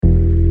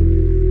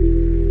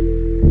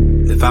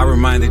If I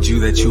reminded you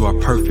that you are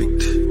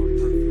perfect,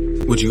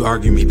 would you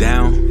argue me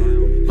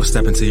down or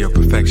step into your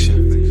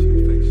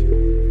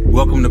perfection?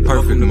 Welcome to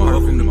Perfect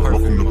Mode,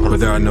 where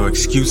there are no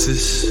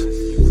excuses,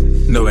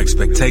 no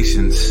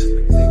expectations,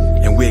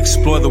 and we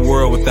explore the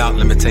world without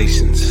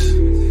limitations.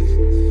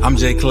 I'm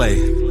Jay Clay,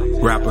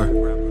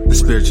 rapper, the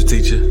spiritual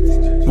teacher,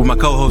 with my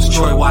co-host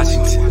Troy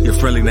Washington, your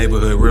friendly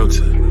neighborhood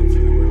realtor.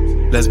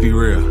 Let's be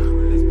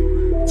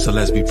real, so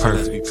let's be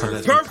perfect.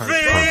 Perfect.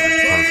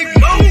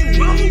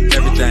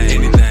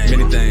 Everything,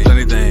 anything,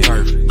 plenty things,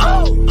 perfect.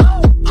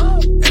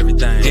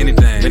 Everything,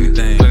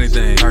 anything, plenty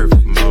things,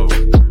 perfect mode.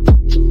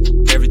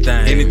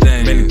 Everything,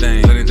 anything,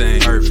 plenty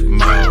things, perfect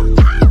mode.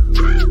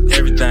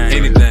 Everything,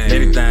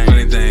 anything,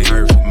 plenty things,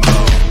 perfect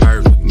mode,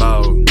 perfect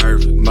mode,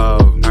 perfect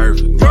mode,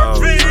 perfect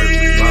mode,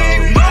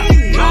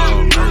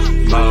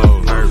 perfect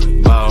mode,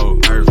 perfect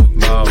mode,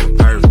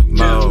 perfect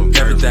mode,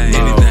 everything,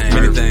 anything,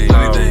 plenty things,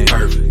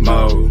 perfect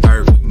mode,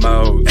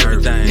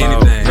 everything,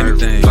 anything, plenty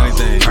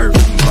things,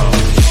 perfect mode.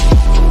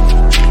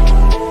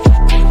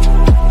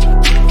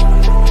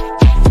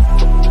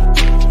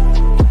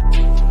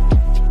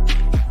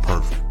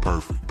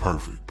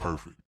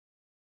 Perfect.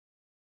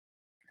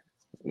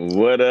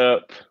 What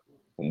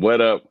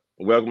up?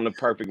 Welcome to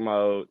Perfect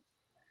Mode.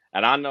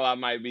 And I know I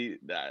might be,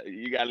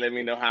 you got to let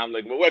me know how I'm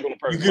looking, but welcome to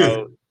Perfect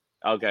Mode.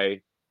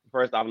 Okay.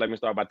 First off, let me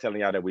start by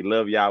telling y'all that we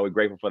love y'all. We're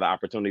grateful for the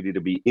opportunity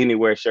to be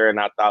anywhere, sharing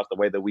our thoughts, the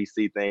way that we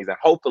see things, and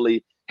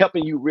hopefully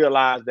helping you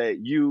realize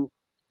that you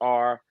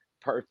are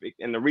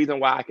perfect. And the reason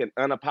why I can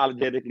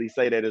unapologetically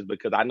say that is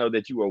because I know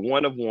that you are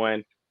one of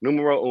one,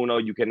 numero uno.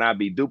 You cannot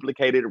be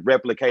duplicated,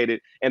 replicated.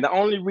 And the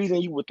only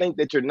reason you would think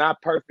that you're not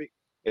perfect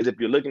is if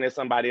you're looking at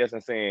somebody else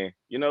and saying,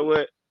 you know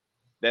what?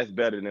 That's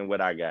better than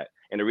what I got.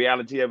 And the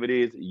reality of it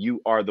is you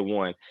are the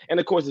one. And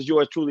of course, it's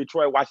yours truly,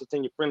 Troy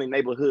Washington, your friendly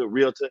neighborhood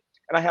realtor.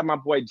 And I have my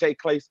boy Jay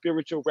Clay,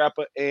 spiritual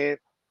rapper and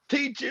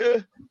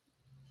teacher.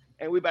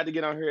 And we're about to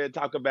get on here and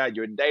talk about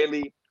your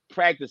daily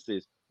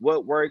practices,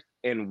 what works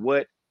and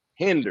what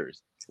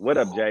hinders. What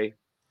up, Jay?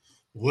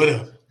 What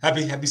up?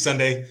 Happy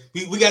Sunday.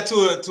 We got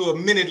to a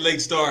minute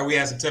late start. We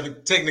had some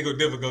technical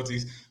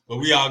difficulties, but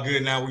we all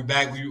good now. We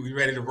back. We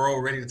ready to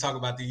roll, ready to talk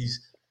about these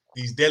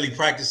daily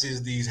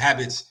practices, these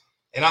habits.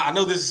 And I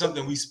know this is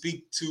something we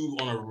speak to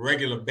on a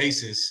regular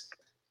basis,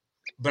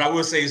 but I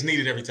will say it's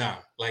needed every time.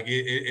 Like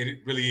it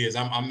really is.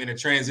 I'm in a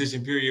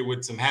transition period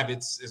with some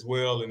habits as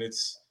well, and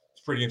it's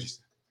pretty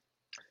interesting.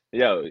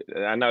 Yo,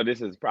 I know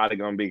this is probably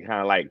going to be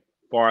kind of like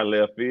far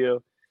left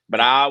field, but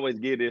I always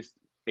give this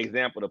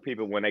example to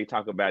people when they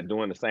talk about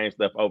doing the same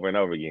stuff over and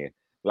over again.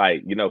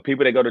 Like, you know,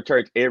 people that go to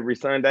church every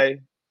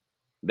Sunday,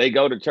 they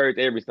go to church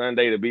every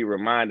Sunday to be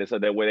reminded so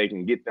that way they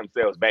can get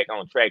themselves back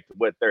on track to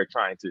what they're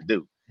trying to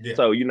do. Yeah.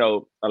 So, you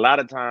know, a lot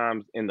of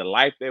times in the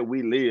life that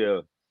we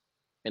live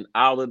and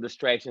all the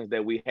distractions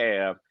that we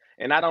have,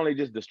 and not only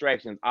just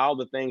distractions, all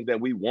the things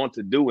that we want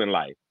to do in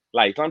life.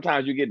 Like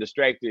sometimes you get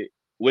distracted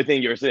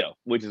within yourself,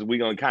 which is we're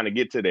going to kind of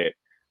get to that.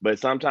 But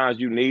sometimes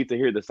you need to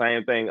hear the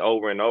same thing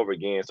over and over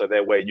again so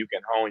that way you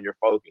can hone your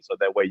focus, so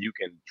that way you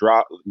can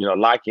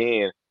lock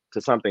in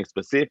to something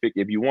specific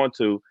if you want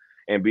to,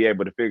 and be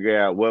able to figure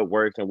out what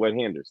works and what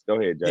hinders. Go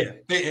ahead, Jay.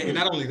 Yeah, and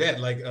not only that,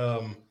 like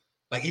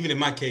even in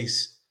my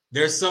case,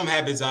 there's some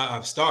habits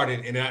I've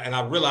started and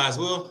I realized,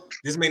 well,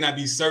 this may not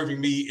be serving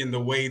me in the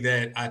way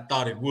that I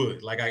thought it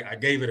would. Like I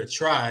gave it a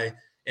try,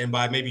 and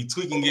by maybe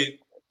tweaking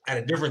it at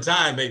a different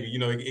time, maybe, you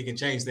know, it can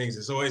change things.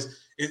 And so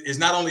it's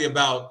not only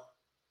about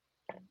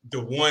the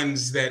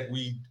ones that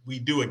we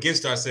do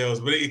against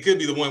ourselves, but it could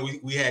be the one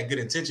we had good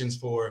intentions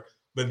for.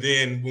 But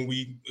then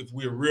if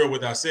we're real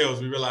with ourselves,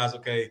 we realize,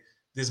 okay,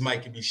 this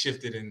might be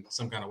shifted in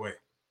some kind of way.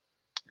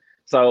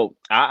 So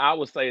I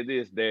would say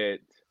this, that,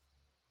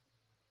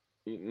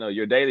 you know,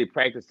 your daily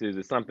practices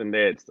is something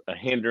that's a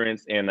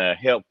hindrance and a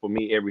help for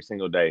me every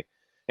single day.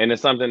 And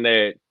it's something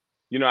that,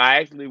 you know, I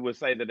actually would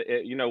say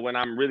that, you know, when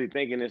I'm really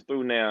thinking this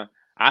through now,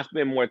 I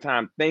spend more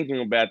time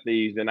thinking about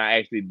these than I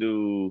actually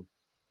do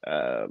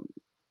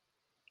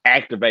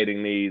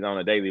activating these on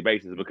a daily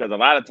basis, because a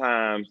lot of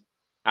times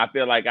I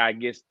feel like I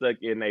get stuck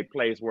in a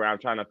place where I'm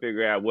trying to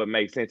figure out what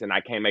makes sense and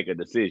I can't make a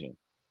decision,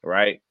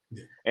 right?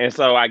 Yeah. And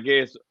so I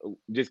guess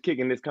just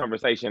kicking this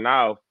conversation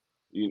off,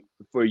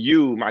 for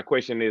you, my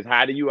question is,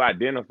 how do you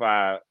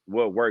identify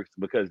what works?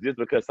 Because just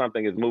because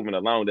something is moving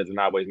along doesn't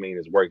always mean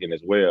it's working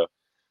as well.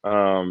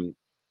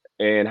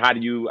 And how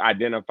do you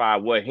identify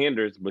what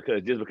hinders?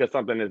 Because just because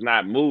something is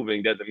not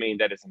moving doesn't mean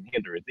that it's a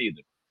hindrance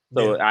either.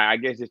 So yeah. I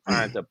guess just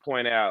trying to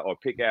point out or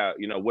pick out,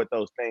 you know, what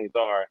those things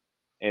are,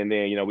 and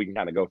then, you know, we can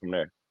kind of go from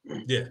there.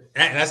 Yeah,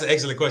 and that's an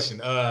excellent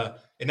question. And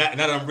now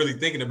that I'm really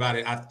thinking about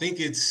it, I think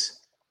it's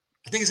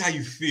how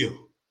you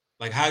feel,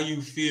 like how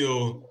you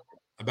feel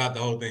about the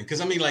whole thing.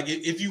 Because I mean, like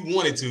if you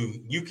wanted to,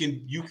 you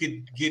could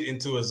get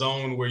into a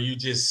zone where you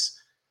just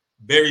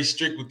very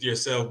strict with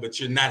yourself, but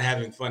you're not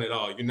having fun at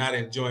all. You're not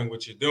enjoying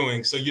what you're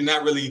doing, so you're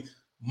not really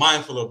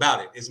mindful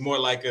about it. It's more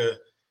like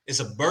it's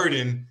a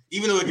burden,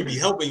 even though it can be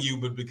helping you,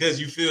 but because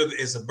you feel that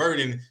it's a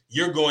burden,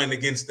 you're going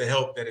against the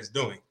help that it's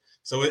doing.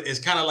 So it's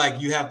kind of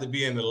like you have to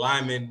be in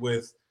alignment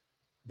with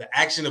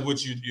action of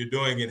what you're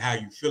doing and how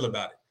you feel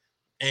about it.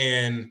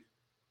 And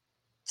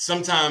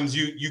sometimes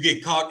you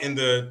get caught in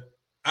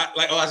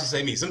I should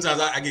say me. Sometimes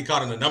I get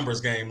caught in the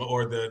numbers game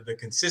or the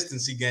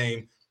consistency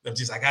game of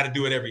just I got to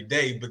do it every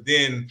day. But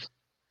then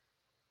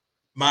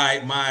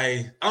my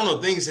I don't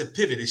know, things have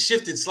pivoted. It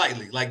shifted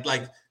slightly. Like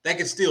that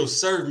could still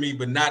serve me,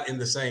 but not in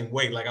the same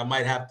way. Like I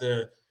might have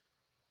to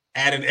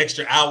add an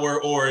extra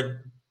hour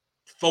or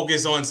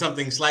focus on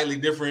something slightly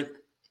different.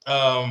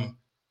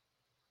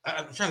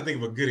 I'm trying to think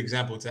of a good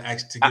example to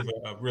give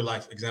a real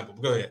life example.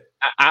 Go ahead.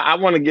 I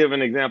want to give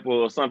an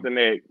example of something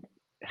that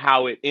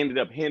how it ended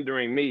up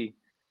hindering me,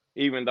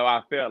 even though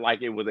I felt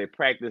like it was a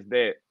practice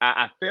that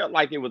I felt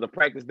like it was a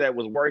practice that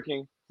was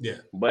working. Yeah.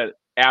 But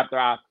after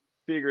I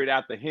figured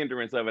out the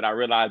hindrance of it, I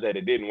realized that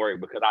it didn't work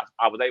because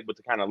I was able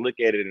to kind of look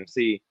at it and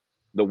see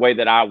the way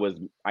that I was,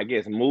 I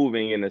guess,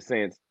 moving in a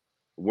sense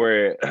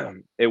where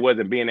it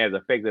wasn't being as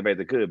effective as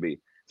it could be.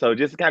 So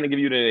just to kind of give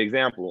you an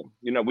example,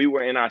 we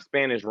were in our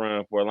Spanish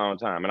run for a long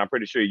time, and I'm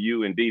pretty sure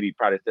you and Didi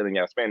probably still in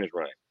your Spanish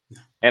run.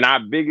 And our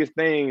biggest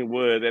thing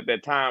was at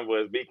that time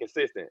was be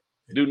consistent.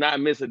 Do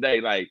not miss a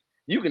day. Like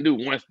you can do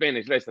one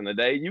Spanish lesson a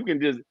day. You can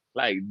just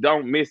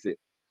don't miss it.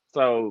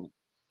 So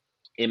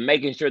in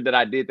making sure that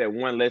I did that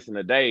one lesson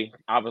a day,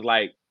 I was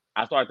like,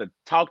 I started to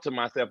talk to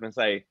myself and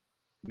say,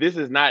 this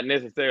is not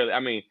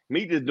necessarily,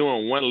 me just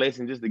doing one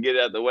lesson just to get it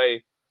out of the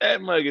way,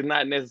 that mug is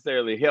not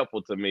necessarily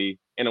helpful to me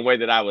in a way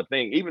that I would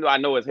think, even though I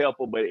know it's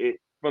helpful, but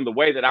from the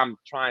way that I'm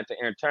trying to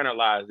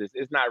internalize this,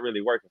 it's not really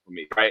working for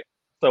me, right?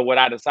 So what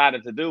I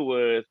decided to do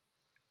was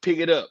pick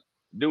it up,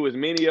 do as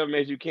many of them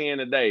as you can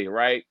a day,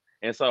 right?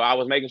 And so I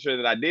was making sure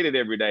that I did it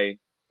every day,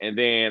 and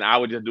then I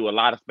would just do a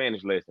lot of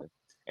Spanish lessons.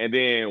 And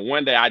then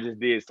one day I just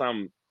did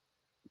some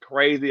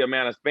crazy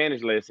amount of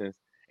Spanish lessons,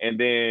 and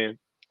then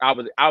I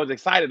was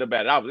excited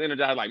about it. I was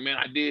energized, like, man,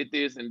 I did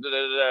this and da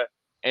da da.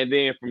 And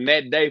then from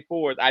that day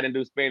forward, I didn't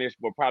do Spanish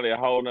for probably a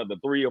whole another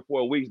 3 or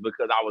 4 weeks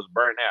because I was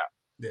burnt out.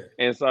 Yeah.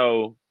 And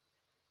so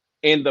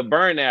in the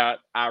burnout,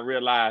 I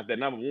realized that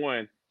number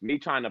one, me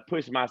trying to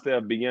push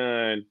myself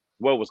beyond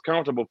what was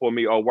comfortable for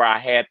me or where I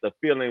had the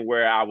feeling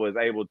where I was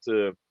able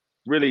to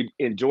really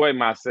enjoy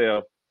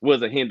myself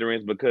was a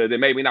hindrance because it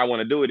made me not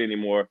want to do it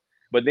anymore.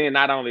 But then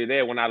not only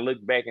that, when I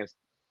looked back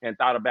and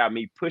thought about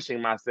me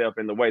pushing myself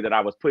in the way that I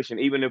was pushing,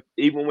 even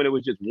when it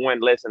was just one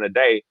lesson a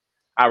day,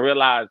 I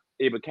realized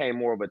it became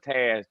more of a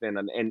task than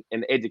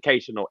an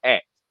educational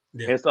act.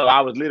 Yeah. And so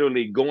I was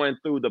literally going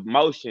through the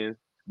motions,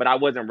 but I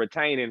wasn't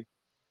retaining.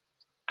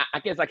 I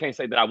guess I can't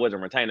say that I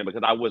wasn't retaining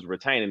because I was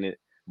retaining it,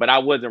 but I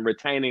wasn't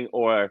retaining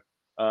or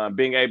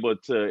being able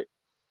to,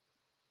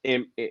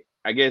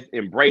 I guess,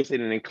 embrace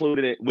it and include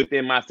it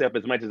within myself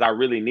as much as I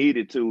really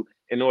needed to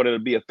in order to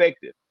be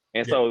effective.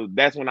 And so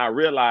that's when I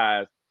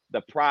realized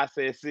the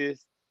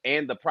processes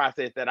and the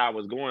process that I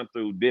was going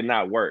through did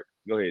not work.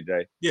 Go ahead,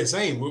 Jay. Yeah,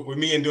 same with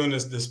me and doing the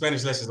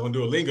Spanish lessons on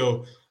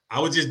Duolingo. I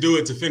would just do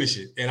it to finish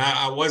it. And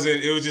I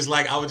wasn't, it was just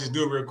like, I would just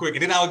do it real quick.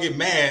 And then I would get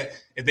mad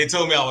if they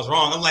told me I was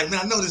wrong. I'm like, man,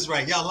 I know this is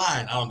right. Y'all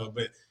lying. I don't know.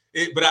 But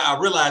I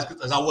realized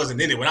because I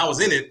wasn't in it. When I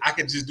was in it, I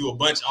could just do a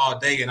bunch all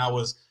day and I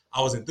was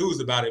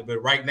enthused about it. But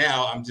right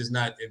now I'm just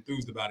not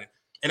enthused about it.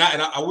 And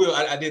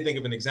I did think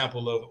of an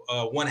example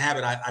of one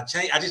habit.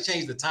 I just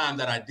changed the time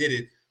that I did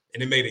it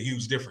and it made a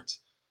huge difference.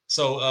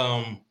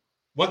 So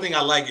one thing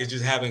I like is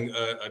just having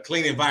a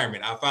clean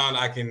environment. I found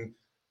I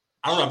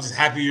don't know, I'm just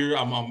happier.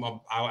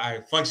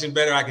 I function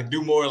better. I can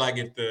do more like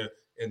if the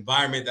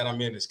environment that I'm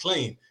in is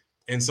clean.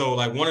 And so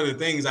like one of the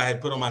things I had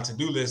put on my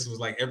to-do list was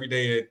like every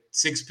day at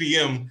 6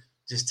 p.m.,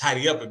 just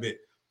tidy up a bit,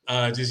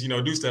 just,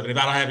 do stuff. And if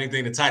I don't have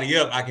anything to tidy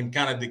up, I can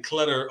kind of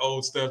declutter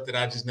old stuff that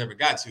I just never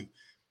got to.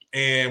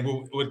 And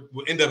what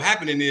end up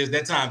happening is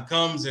that time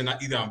comes and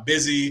either I'm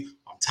busy,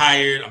 I'm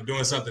tired, I'm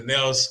doing something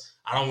else.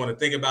 I don't want to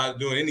think about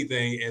doing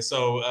anything. And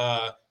so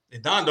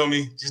it dawned on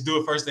me, just do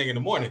it first thing in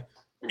the morning.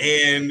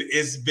 And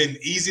it's been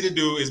easy to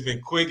do. It's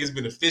been quick. It's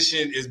been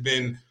efficient. It's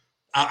been,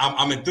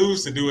 I'm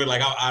enthused to do it.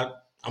 Like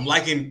I'm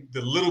liking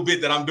the little bit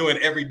that I'm doing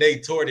every day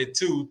toward it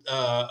too,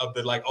 of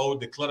the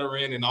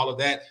decluttering and all of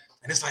that.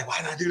 And it's like, why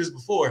didn't I do this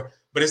before?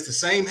 But it's the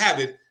same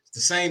habit. It's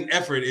the same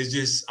effort. It's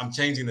just, I'm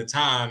changing the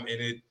time and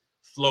it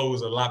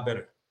flows a lot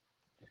better.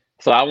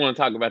 So I want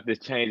to talk about this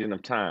changing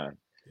of time.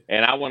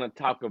 And I want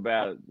to talk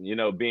about,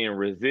 being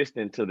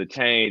resistant to the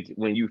change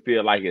when you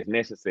feel like it's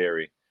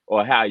necessary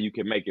or how you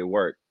can make it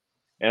work.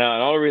 And the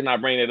only reason I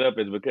bring it up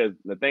is because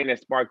the thing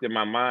that sparked in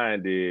my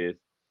mind is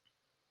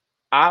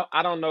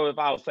I don't know if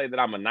I would say that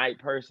I'm a night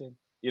person,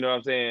 you know what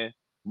I'm saying?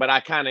 But I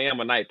kind of am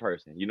a night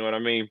person, you know what I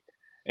mean?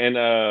 And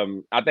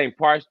I think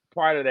part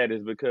of that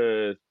is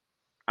because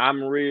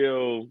I'm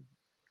real,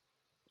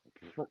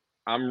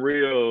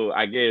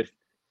 I guess,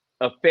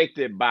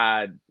 affected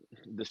by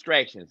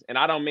distractions. And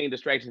I don't mean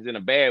distractions in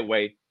a bad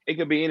way. It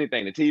could be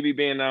anything. The TV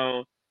being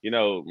on,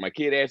 my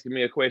kid asking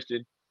me a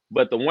question.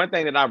 But the one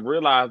thing that I've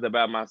realized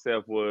about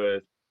myself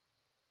was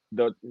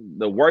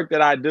the work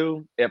that I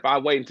do, if I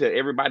wait until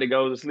everybody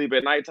goes to sleep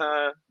at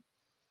nighttime,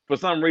 for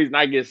some reason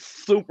I get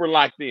super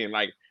locked in.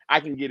 Like I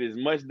can get as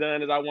much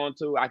done as I want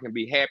to. I can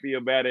be happy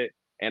about it.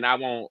 And I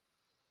won't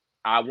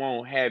I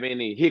won't have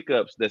any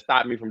hiccups that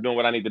stop me from doing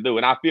what I need to do.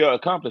 And I feel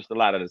accomplished a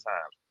lot of the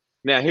times.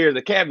 Now, here's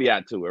a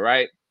caveat to it,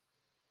 right?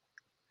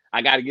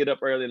 I got to get up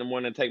early in the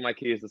morning and take my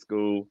kids to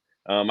school.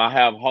 I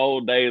have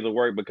whole days of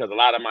work because a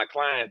lot of my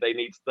clients, they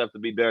need stuff to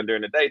be done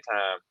during the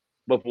daytime.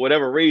 But for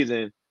whatever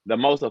reason, the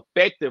most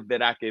effective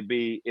that I could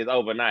be is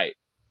overnight.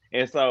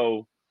 And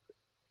so,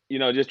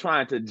 just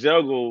trying to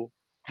juggle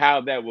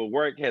how that will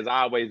work has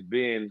always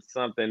been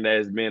something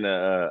that's been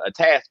a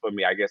task for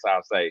me, I guess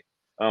I'll say.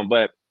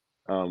 But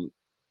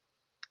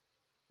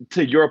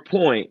to your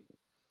point,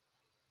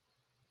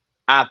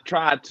 I've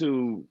tried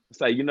to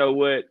say, you know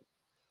what?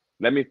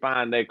 Let me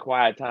find that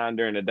quiet time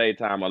during the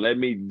daytime, or let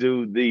me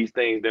do these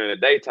things during the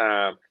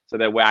daytime so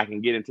that way I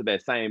can get into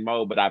that same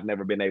mode, but I've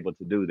never been able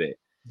to do that.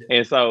 Yeah.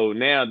 And so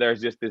now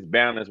there's just this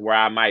balance where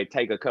I might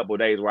take a couple of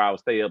days where I'll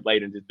stay up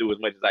late and just do as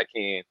much as I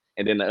can.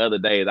 And then the other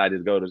days I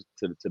just go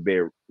to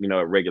bed,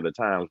 at regular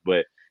times.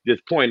 But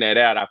just pointing that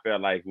out, I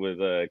felt like was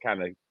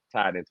kind of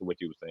tied into what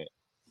you were saying.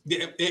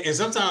 Yeah, and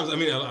sometimes, I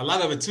mean, a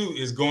lot of it too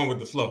is going with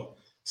the flow.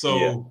 So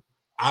Yeah.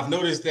 I've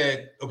noticed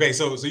that. Okay,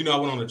 so I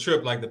went on a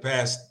trip like the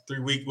past 3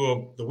 weeks.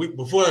 Well, the week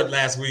before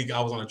last week, I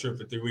was on a trip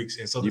for 3 weeks,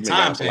 and so the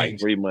time for like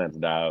changed. 3 months,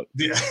 dog.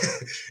 Yeah,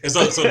 and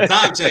so the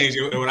time changed.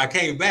 And when I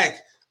came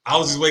back, I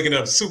was just waking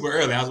up super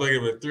early. I was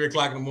waking up at 3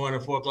 o'clock in the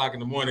morning, 4 o'clock in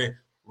the morning,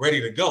 ready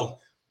to go,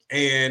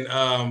 and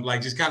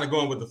like just kind of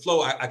going with the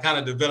flow. I kind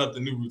of developed a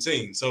new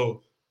routine.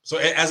 So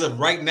as of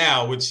right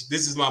now, which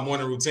this is my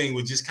morning routine,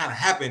 which just kind of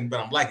happened, but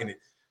I'm liking it.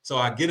 So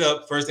I get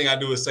up. First thing I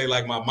do is say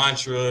like my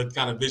mantra,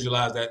 kind of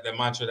visualize that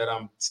mantra that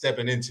I'm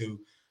stepping into.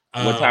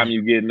 What time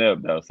you getting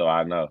up though? So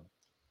I know.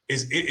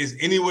 It's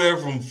anywhere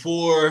from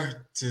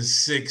 4 to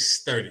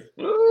 6:30.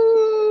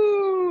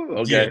 Ooh,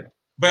 okay. Yeah.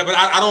 But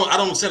I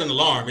don't set an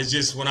alarm. It's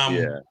just when I'm.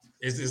 Yeah.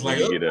 It's like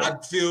I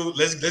feel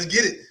let's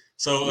get it.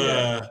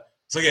 So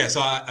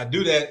so I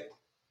do that,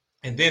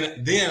 and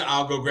then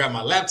I'll go grab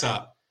my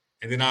laptop.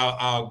 And then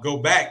I'll go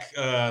back,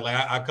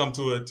 I come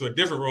to a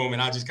different room,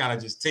 and I'll just kind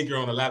of just tinker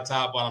on the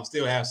laptop while I'm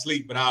still half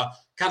asleep. But I'll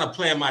kind of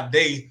plan my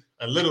day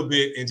a little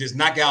bit and just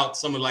knock out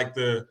some of like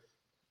the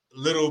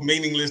little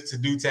meaningless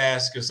to-do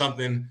task or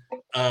something.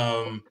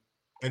 And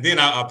then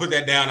I'll put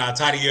that down, I'll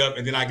tidy up,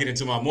 and then I get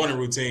into my morning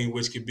routine,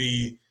 which could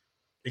be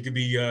making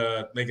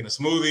a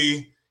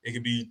smoothie, it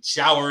could be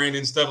showering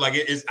and stuff. Like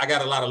I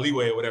got a lot of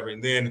leeway or whatever.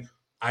 And then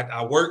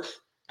I work.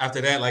 After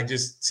that, like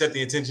just set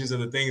the intentions of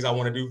the things I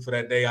want to do for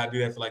that day. I do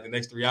that for like the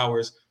next 3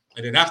 hours.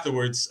 And then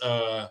afterwards,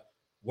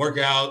 work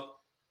out,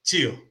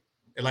 chill.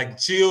 And like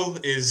chill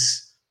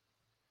is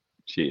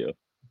chill.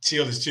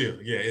 Chill is chill.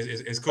 Yeah,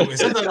 it's cool. And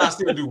sometimes I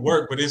still do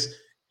work, but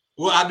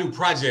I do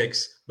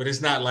projects, but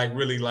it's not like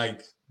really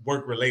like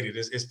work related.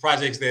 It's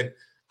projects that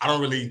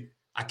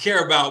I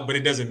care about, but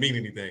it doesn't mean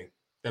anything.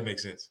 That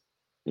makes sense.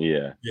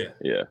 Yeah.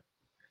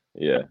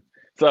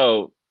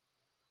 So,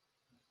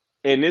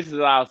 and this is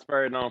all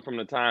spurred on from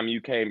the time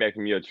you came back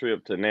from your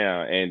trip to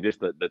now, and just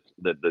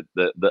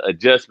the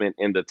adjustment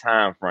in the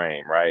time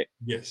frame, right?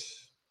 Yes.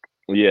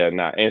 Yeah.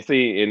 And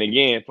see, and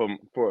again,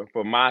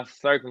 for my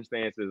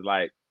circumstances,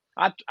 like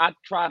I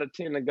try to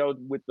tend to go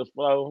with the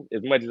flow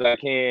as much as I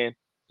can,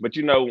 but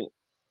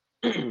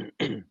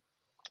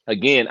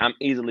again, I'm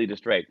easily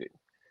distracted,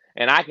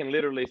 and I can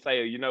literally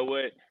say, you know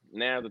what,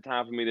 now's the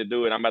time for me to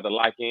do it. I'm about to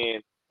lock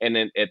in, and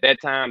then at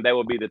that time, that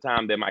will be the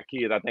time that my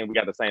kids, I think we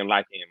got the same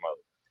lock in mode.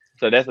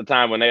 So that's the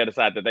time when they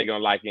decide that they're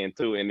gonna lock in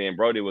too, and then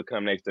Brody would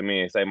come next to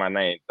me and say my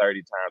name 30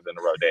 times in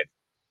a row, Daddy.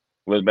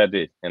 What about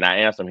this? And I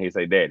answer him, he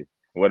say, Daddy.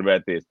 What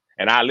about this?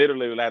 And I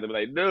literally would have to be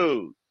like,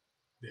 dude,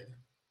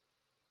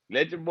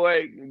 let your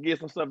boy get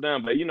some stuff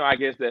done. But I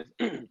guess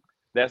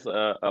that's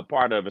a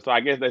part of it. So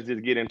I guess let's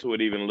just get into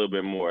it even a little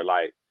bit more.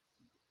 Like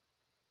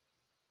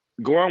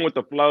going with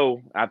the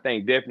flow, I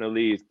think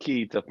definitely is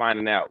key to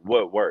finding out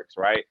what works,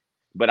 right?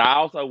 But I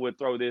also would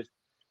throw this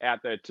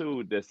out there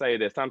too to say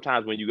that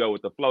sometimes when you go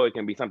with the flow, it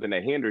can be something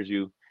that hinders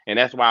you. And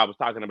that's why I was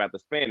talking about the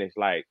Spanish.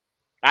 Like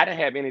I didn't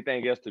have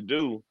anything else to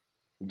do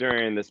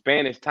during the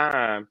Spanish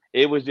time.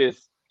 It was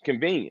just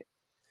convenient.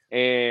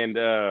 And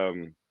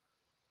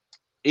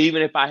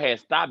even if I had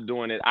stopped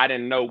doing it, I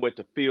didn't know what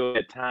to fill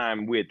that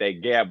time with,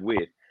 that gap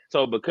with.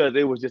 So because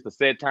it was just a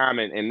set time,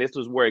 and this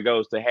was where it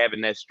goes to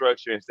having that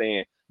structure and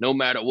saying, no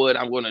matter what,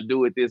 I'm going to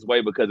do it this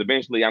way because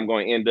eventually I'm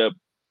going to end up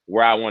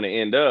where I want to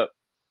end up.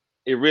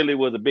 It really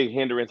was a big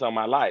hindrance on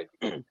my life.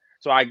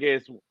 So I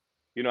guess,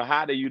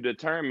 how do you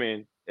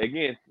determine,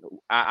 again,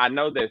 I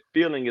know that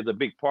feeling is a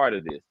big part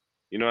of this.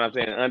 You know what I'm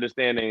saying?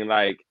 Understanding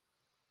like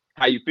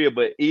how you feel.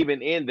 But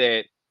even in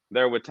that,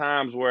 there were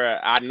times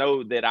where I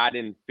know that I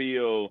didn't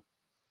feel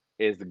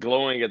as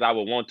glowing as I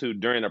would want to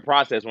during the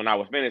process. When I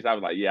was finished, I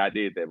was like, yeah, I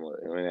did that.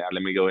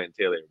 Let me go ahead and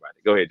tell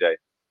everybody. Go ahead, Jay.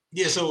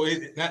 Yeah, so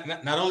it,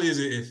 not only is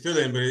it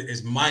feeling, but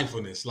it's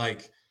mindfulness.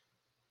 Like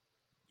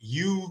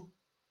you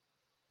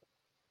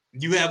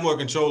have more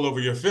control over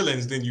your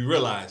feelings than you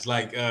realize.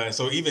 Like,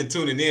 so even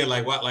tuning in,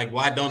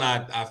 why don't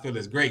I feel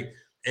as great?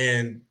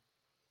 And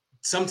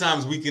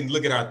sometimes we can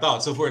look at our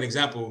thoughts. So for an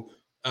example,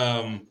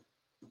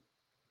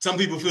 some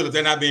people feel if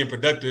they're not being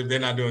productive, they're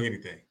not doing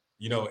anything.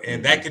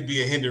 and that could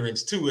be a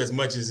hindrance too, as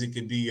much as it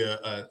could be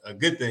a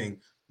good thing.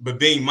 But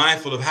being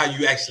mindful of how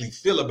you actually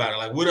feel about it.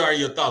 Like, what are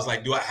your thoughts?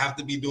 Like, do I have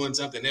to be doing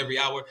something every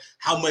hour?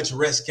 How much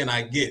rest can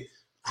I get?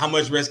 How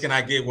much rest can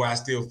I get where I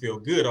still feel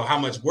good? Or how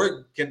much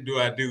work do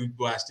I do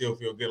where I still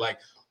feel good? Like,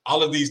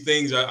 all of these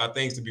things are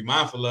things to be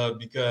mindful of,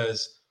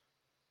 because,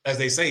 as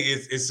they say,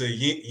 it's a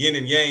yin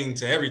and yang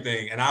to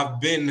everything. And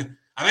I've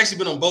actually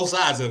been on both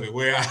sides of it,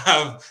 where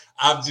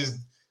I've just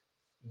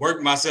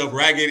worked myself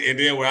ragged, and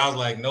then where I was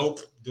like, nope,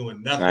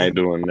 doing nothing. I ain't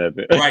doing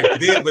nothing. Right.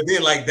 But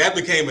then like that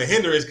became a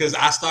hindrance, because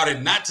I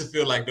started not to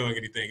feel like doing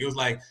anything. It was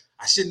like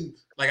I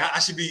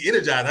should be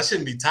energized. I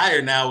shouldn't be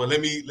tired now. But let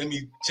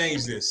me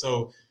change this.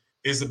 So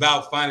it's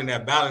about finding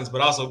that balance,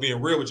 but also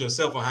being real with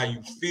yourself on how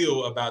you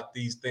feel about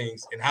these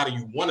things and how do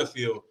you want to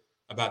feel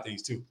about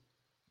these too.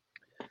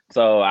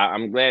 So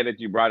I'm glad that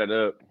you brought it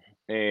up,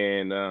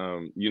 and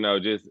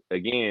just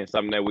again,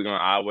 something that we're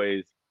gonna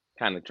always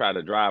kind of try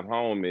to drive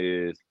home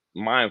is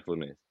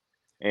mindfulness.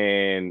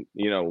 And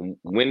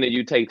when do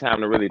you take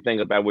time to really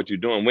think about what you're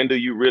doing? When do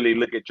you really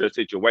look at your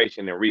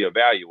situation and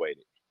reevaluate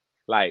it?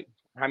 Like,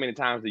 how many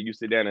times do you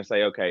sit down and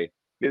say, okay,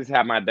 this is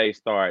how my day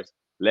starts.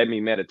 Let me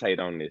meditate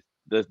on this.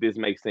 Does this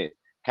make sense?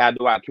 How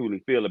do I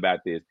truly feel about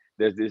this?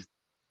 Does this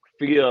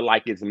feel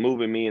like it's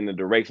moving me in the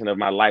direction of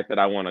my life that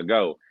I want to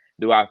go?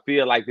 Do I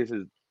feel like this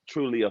is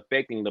truly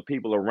affecting the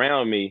people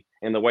around me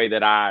in the way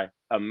that I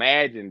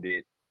imagined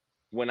it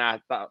when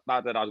I thought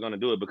that I was going to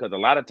do it? Because a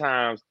lot of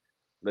times,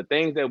 the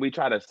things that we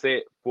try to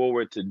set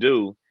forward to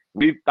do,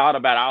 we've thought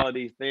about all of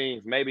these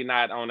things, maybe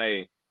not on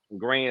a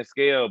grand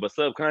scale, but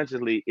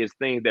subconsciously, it's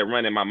things that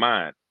run in my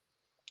mind.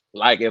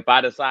 Like, if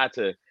I decide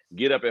to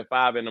get up at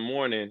 5 in the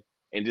morning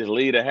and just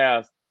leave the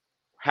house,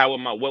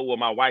 what will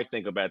my wife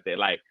think about that?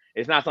 Like,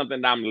 it's not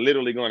something that I'm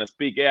literally going to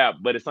speak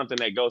out, but it's something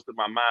that goes through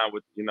my mind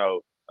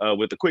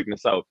with the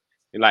quickness. So,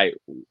 like,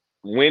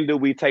 when do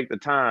we take the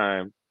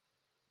time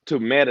to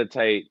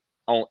meditate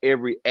on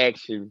every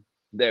action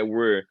that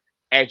we're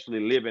actually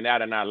living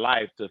out in our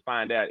life to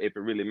find out if it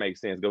really makes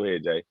sense? Go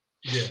ahead, Jay.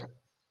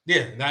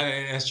 Yeah,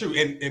 that's true.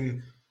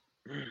 And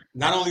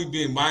not only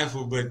being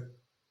mindful, but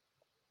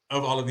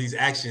of all of these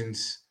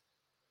actions,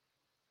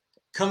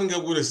 coming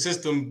up with a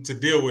system to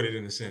deal with it,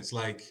 in a sense.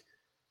 Like,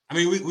 I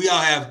mean, we all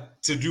have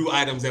to-do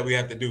items that we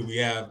have to do. We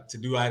have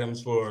to-do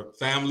items for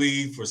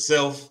family, for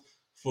self,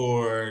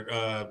 for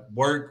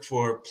work,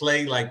 for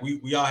play. Like,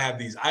 we all have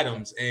these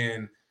items.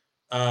 And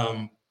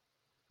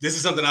this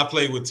is something I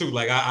play with too.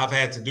 Like, I've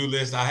had to-do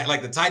lists. I had,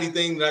 like, the tidy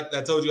thing that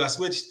I told you I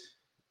switched.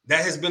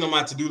 That has been on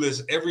my to-do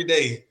list every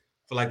day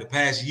for like the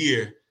past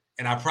year.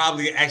 And I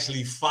probably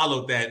actually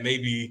followed that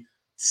maybe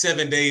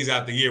 7 days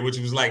out the year, which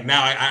was like,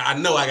 now I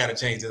know I got to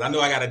change this. I know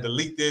I got to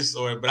delete this,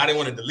 but I didn't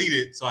want to delete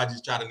it. So I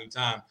just tried a new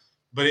time.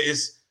 But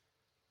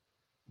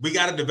we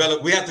got to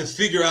develop, we have to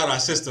figure out our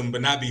system,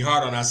 but not be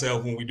hard on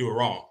ourselves when we do it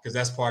wrong. Cause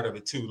that's part of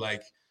it too.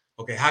 Like,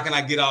 okay, how can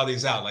I get all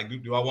these out? Like,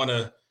 do I want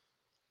to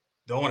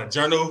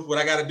journal what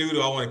I got to do?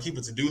 Do I want to keep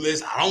a to-do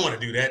list? I don't want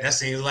to do that. That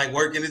seems like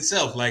work in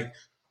itself. Like,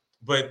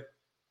 but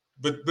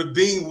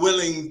being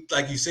willing,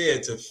 like you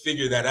said, to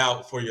figure that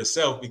out for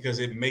yourself, because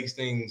it makes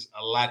things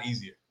a lot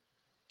easier.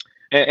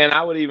 And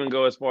I would even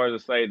go as far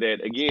as to say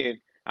that, again,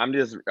 I'm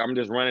just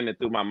running it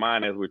through my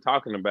mind as we're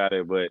talking about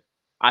it. But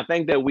I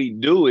think that we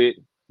do it,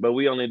 but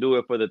we only do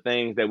it for the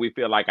things that we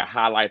feel like are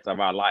highlights of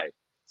our life.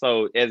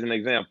 So, as an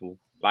example,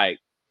 like,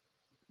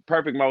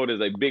 Perfect Mode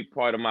is a big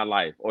part of my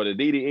life, or the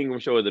Dee Ingram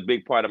Show is a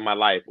big part of my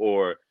life,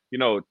 or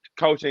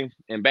coaching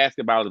and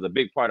basketball is a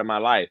big part of my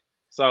life.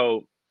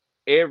 So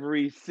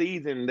every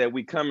season that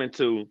we come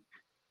into,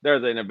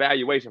 there's an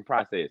evaluation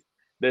process.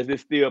 Does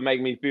this still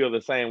make me feel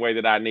the same way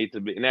that I need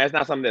to be? And that's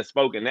not something that's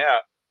spoken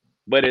out,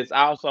 but it's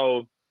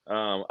also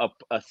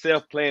a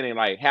self-planning.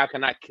 Like, how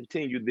can I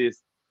continue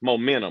this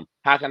momentum?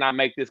 How can I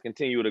make this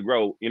continue to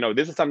grow?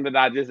 This is something that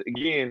I just,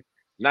 again,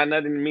 not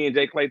nothing me and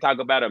Jay Clay talk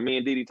about or me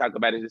and Didi talk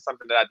about. It's just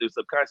something that I do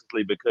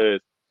subconsciously, because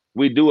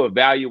we do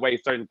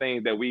evaluate certain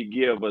things that we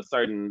give a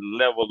certain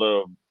level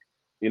of,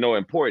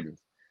 importance.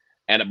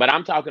 But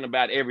I'm talking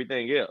about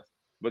everything else,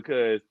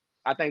 because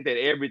I think that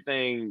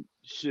everything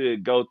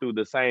should go through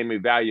the same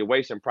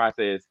evaluation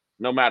process,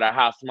 no matter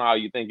how small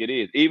you think it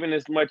is. Even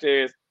as much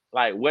as,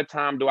 like, what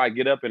time do I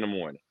get up in the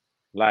morning?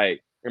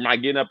 Like, am I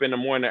getting up in the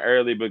morning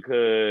early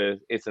because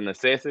it's a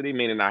necessity,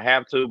 meaning I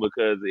have to,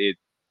 because it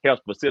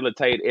helps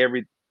facilitate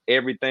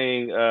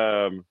everything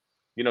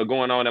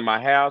going on in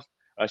my house?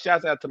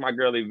 Shouts out to my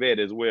girl Yvette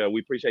as well.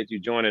 We appreciate you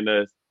joining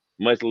us.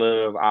 Much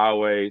love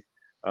always.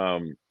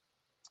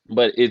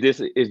 But is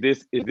this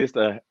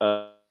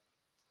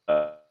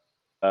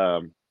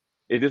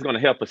going to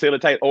help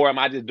facilitate, or am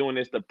I just doing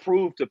this to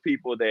prove to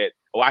people that,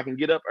 I can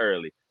get up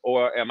early,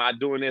 or am I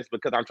doing this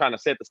because I'm trying to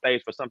set the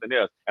stage for something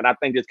else? And I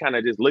think it's kind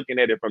of just looking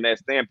at it from that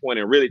standpoint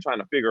and really trying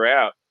to figure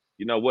out,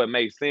 what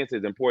makes sense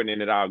is important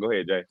in it all. Go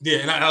ahead, Jay. Yeah,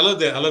 and I love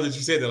that. I love that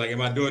you said that. Like,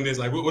 am I doing this?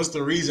 Like, what's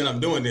the reason I'm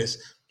doing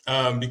this?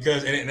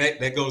 Because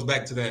that goes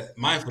back to that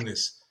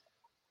mindfulness.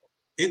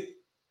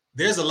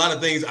 There's a lot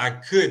of things I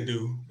could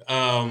do,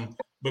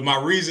 but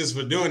my reasons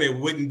for doing it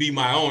wouldn't be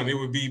my own. It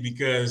would be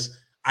because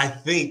I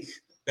think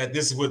that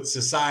this is what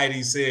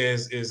society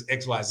says is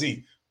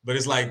XYZ. But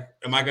it's like,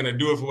 am I going to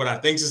do it for what I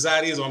think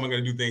society is, or am I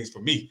going to do things for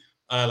me?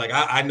 Like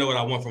I know what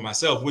I want for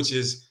myself, which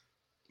is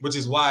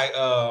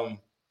why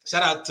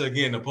shout out to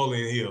again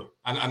Napoleon Hill.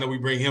 I know we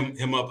bring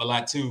him up a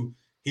lot too.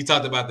 He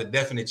talked about the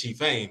definite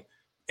chief aim,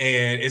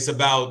 and it's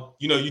about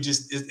you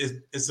just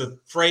it's a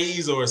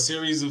phrase or a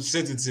series of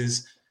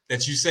sentences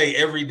that you say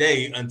every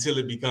day until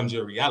it becomes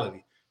your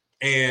reality.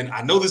 And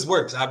I know this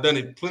works. I've done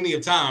it plenty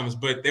of times,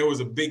 but there was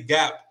a big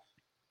gap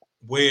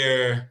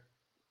where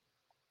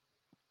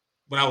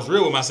when I was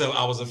real with myself,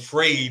 I was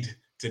afraid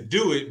to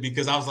do it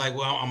because I was like,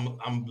 well,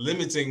 I'm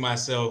limiting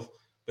myself.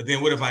 But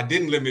then what if I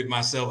didn't limit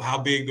myself? How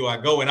big do I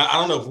go? And I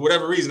don't know, for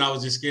whatever reason, I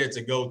was just scared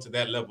to go to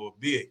that level of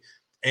big.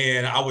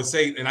 And I would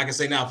say, and I can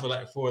say now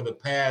for the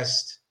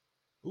past,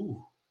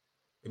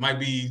 it might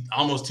be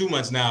almost 2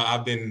 months now,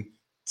 I've been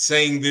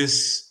saying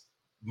this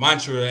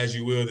mantra, as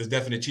you will, this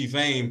definite chief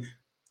aim.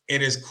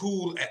 And it's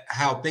cool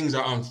how things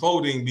are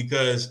unfolding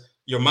because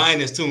your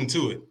mind is tuned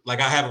to it. Like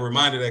I have a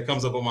reminder that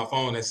comes up on my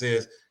phone that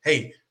says,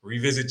 hey,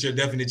 revisit your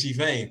definite chief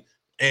aim.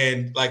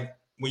 And like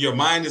when your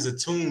mind is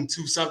attuned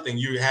to something,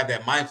 you have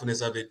that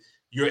mindfulness of it,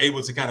 you're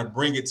able to kind of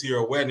bring it to your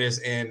awareness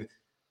and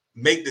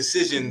make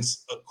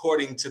decisions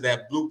according to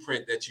that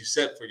blueprint that you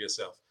set for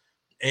yourself.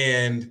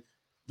 And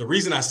the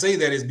reason I say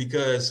that is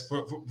because,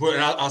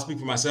 and I'll speak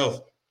for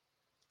myself,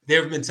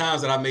 there have been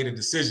times that I made a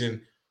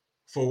decision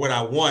for what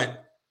I want,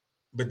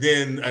 but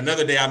then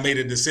another day I made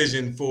a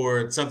decision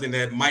for something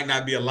that might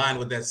not be aligned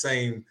with that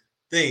same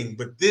thing.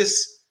 But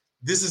this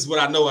is what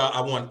I know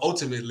I want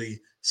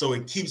ultimately. So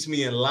it keeps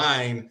me in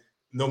line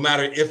no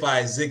matter if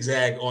I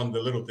zigzag on the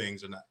little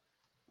things or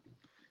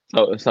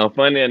not. So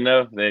funny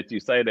enough that you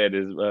say that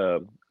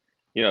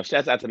is,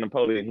 shouts out to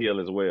Napoleon Hill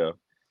as well.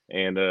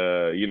 And,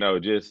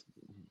 just,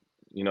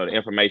 the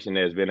information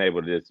that's been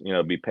able to just,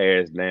 be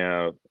passed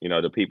down,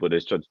 to people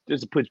just to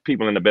put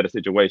people in a better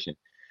situation.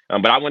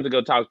 But I went to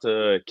go talk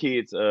to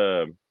kids.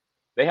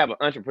 They have an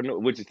entrepreneur,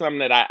 which is something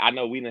that I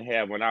know we didn't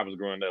have when I was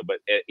growing up. But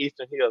at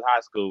Eastern Hills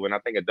High School, and I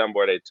think at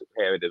Dunbar they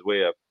have it as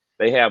well,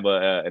 they have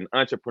an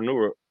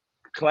entrepreneur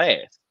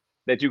class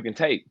that you can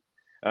take.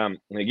 And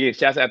again,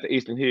 shouts out to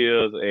Eastern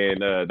Hills,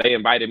 and they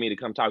invited me to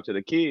come talk to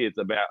the kids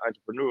about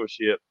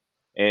entrepreneurship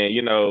and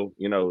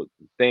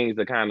things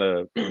to kind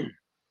of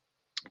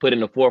put in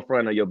the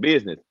forefront of your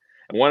business.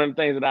 And one of the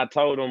things that I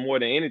told them more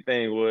than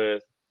anything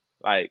was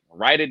like,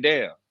 write it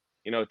down.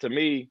 To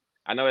me,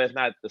 I know that's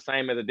not the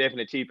same as a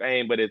definite chief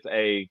aim, but it's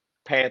a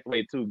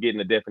pathway to getting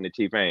a definite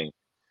chief aim.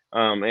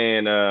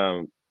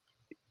 The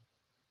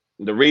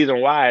reason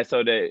why is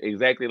so that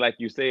exactly like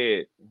you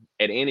said,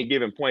 at any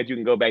given point, you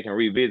can go back and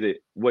revisit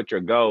what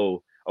your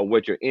goal or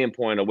what your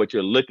endpoint or what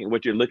you're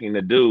looking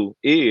to do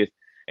is.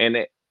 And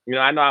that,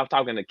 I know I was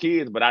talking to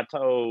kids, but I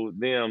told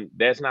them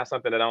that's not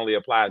something that only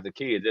applies to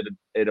kids.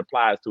 It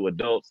applies to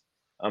adults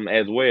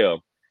as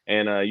well.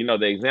 And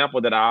the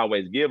example that I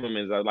always give them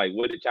is like,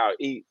 what did y'all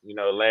eat,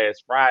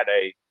 last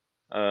Friday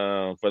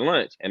for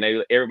lunch? And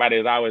everybody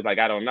is always like,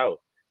 I don't know.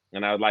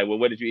 And I was like, well,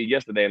 what did you eat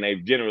yesterday? And they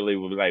generally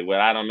would be like, well,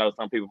 I don't know.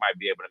 Some people might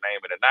be able to name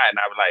it or not. And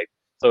I was like,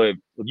 so if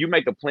you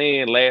make a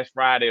plan last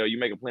Friday or you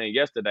make a plan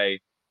yesterday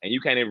and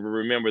you can't even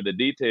remember the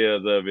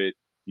details of it,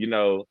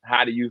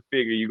 how do you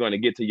figure you're going to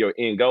get to your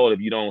end goal if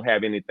you don't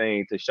have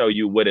anything to show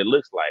you what it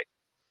looks like?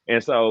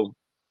 And so,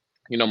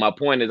 my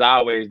point is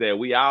always that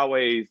we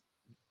always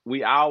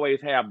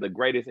have the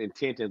greatest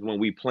intentions when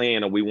we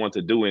plan or we want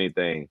to do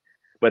anything.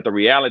 But the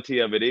reality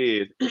of it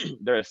is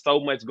there's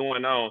so much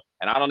going on,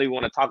 and I don't even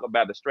want to talk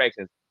about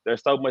distractions.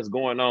 There's so much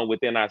going on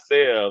within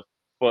ourselves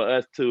for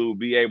us to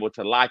be able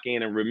to lock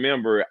in and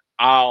remember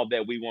all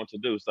that we want to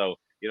do. So,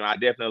 I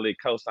definitely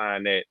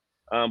co-sign that.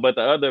 But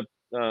the other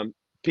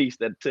piece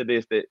to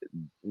this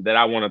that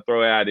I want to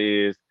throw out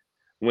is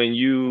when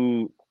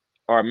you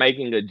are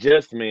making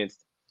adjustments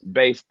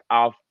based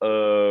off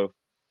of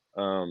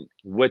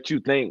what you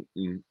think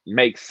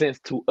makes sense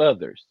to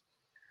others.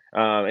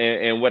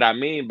 And what I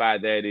mean by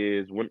that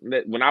is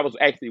when I was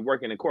actually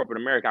working in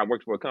corporate America, I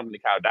worked for a company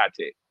called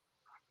Dytech.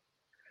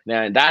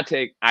 Now in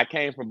Dytech, I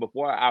came from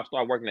before I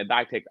started working at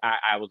Dytech,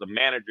 I was a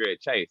manager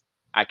at Chase.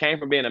 I came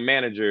from being a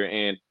manager,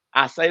 and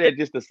I say that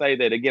just to say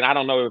that again, I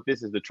don't know if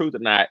this is the truth or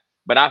not,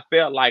 but I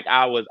felt like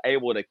I was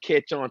able to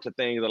catch on to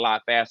things a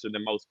lot faster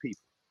than most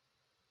people.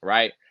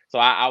 Right. So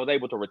I was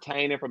able to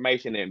retain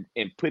information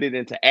and put it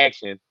into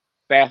action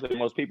faster than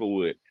most people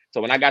would.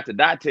 So when I got to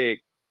Dytech,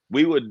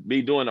 we would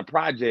be doing a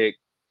project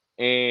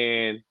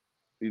and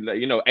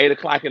 8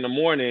 o'clock in the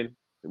morning,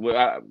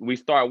 we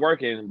start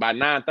working. By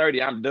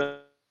 9:30, I'm done.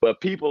 But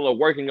people are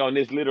working on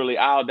this literally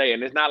all day.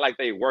 And it's not like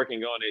they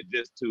working on it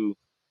just to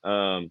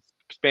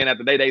spend out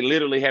the day. They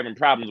literally having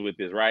problems with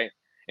this, right?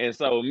 And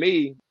so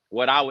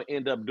what I would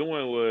end up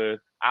doing was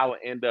I would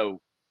end up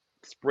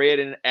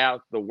spreading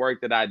out the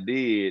work that I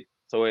did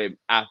so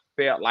I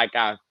felt like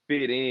I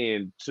fit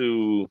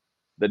into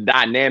the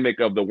dynamic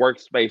of the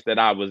workspace that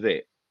I was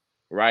at,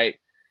 right?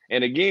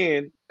 And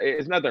again,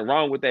 it's nothing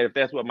wrong with that if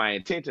that's what my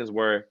intentions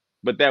were,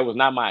 but that was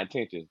not my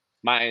intention.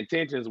 my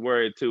intentions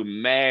were to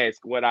mask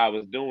what I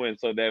was doing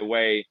so that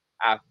way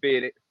I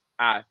fit it.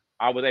 I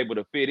was able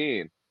to fit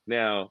in.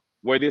 Now,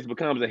 where this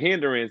becomes a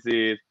hindrance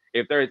is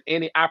if there's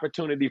any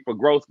opportunity for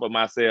growth for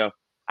myself,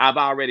 I've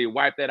already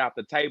wiped that off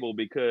the table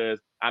because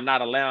I'm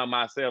not allowing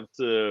myself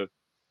to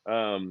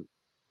um,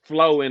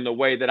 flow in the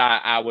way that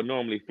I would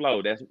normally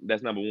flow.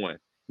 That's number one.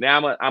 Now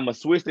I'm gonna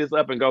switch this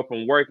up and go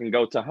from work and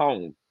go to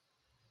home.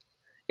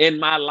 In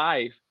my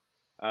life,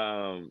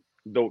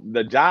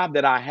 the job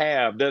that I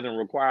have doesn't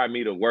require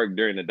me to work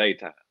during the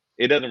daytime.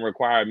 It doesn't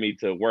require me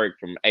to work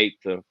from 8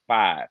 to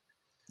 5.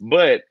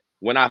 But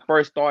when I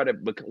first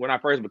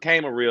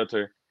became a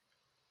realtor,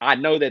 I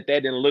know that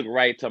that didn't look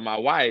right to my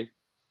wife,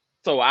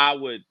 so I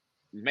would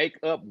make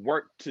up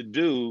work to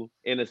do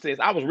in a sense.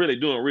 I was really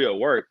doing real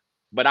work,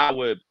 but I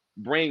would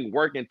bring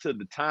work into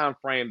the time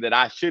frame that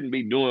I shouldn't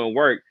be doing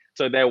work,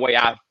 so that way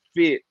I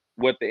fit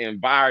what the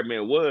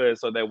environment was,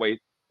 so that way,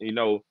 you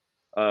know,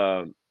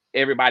 um,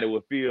 everybody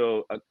would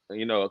feel,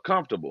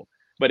 comfortable.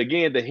 But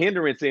again, the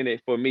hindrance in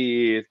it for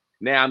me is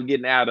now I'm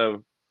getting out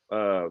of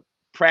uh,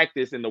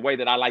 practice in the way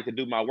that I like to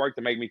do my work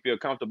to make me feel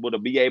comfortable to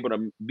be able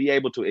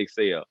to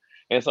excel.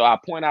 And so I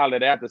point out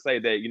that to say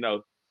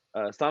that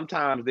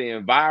sometimes the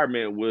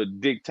environment will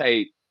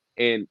dictate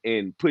and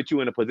put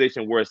you in a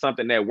position where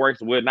something that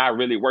works will not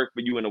really work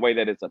for you in the way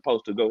that it's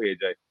supposed to. Go ahead,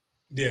 Jay.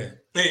 Yeah,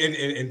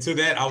 and to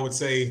that, I would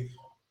say,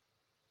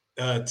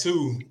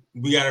 too,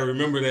 we got to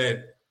remember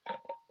that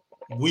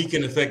we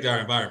can affect our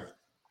environment,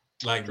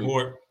 like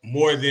True.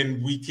 more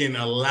than we can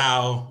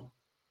allow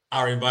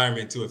our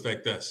environment to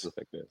affect us.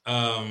 Affect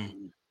that.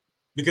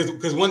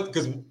 Because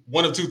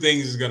one of two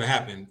things is going to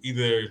happen: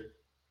 either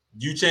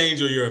you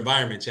change or your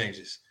environment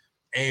changes.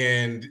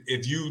 And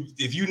if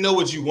you know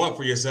what you want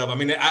for yourself, I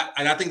mean,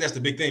 I think that's the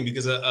big thing,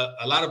 because a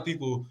lot of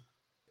people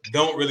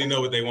don't really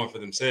know what they want for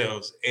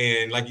themselves.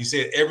 And like you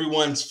said,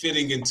 everyone's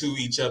fitting into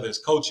each other's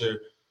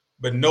culture,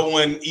 but no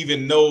one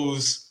even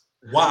knows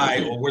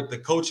why or what the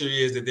culture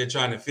is that they're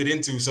trying to fit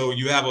into. So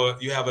you have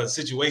a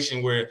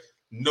situation where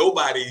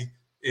nobody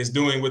is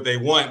doing what they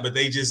want, but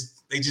they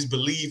just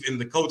believe in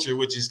the culture,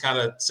 which is kind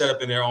of set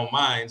up in their own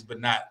minds, but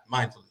not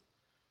mindfully.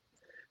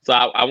 So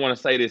I want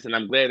to say this, and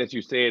I'm glad that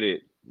you said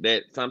it.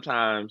 That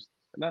sometimes,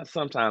 not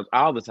sometimes,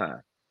 all the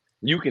time,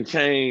 you can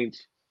change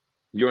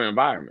your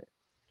environment.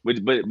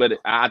 But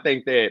I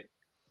think that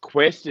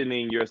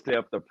questioning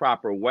yourself the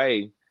proper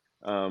way,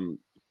 um,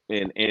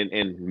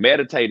 and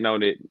meditating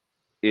on it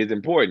is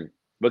important,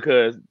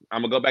 because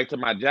I'm gonna go back to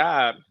my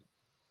job.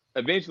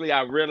 Eventually,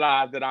 I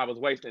realized that I was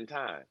wasting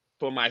time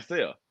for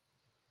myself.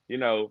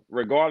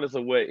 Regardless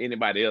of what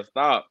anybody else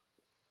thought.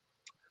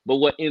 But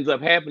what ends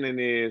up happening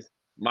is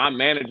my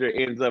manager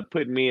ends up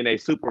putting me in a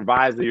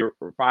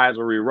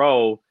supervisory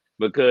role,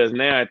 because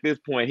now at this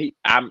point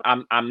I'm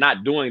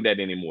not doing that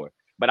anymore.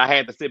 But I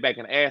had to sit back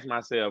and ask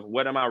myself,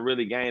 what am I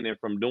really gaining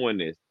from doing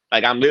this?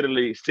 Like, I'm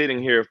literally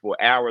sitting here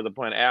for hours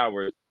upon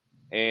hours,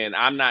 and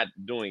I'm not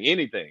doing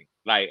anything.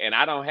 Like, and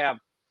I don't have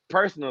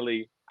hours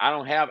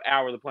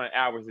upon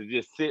hours to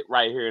just sit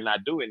right here and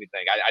not do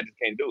anything. I just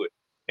can't do it.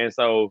 And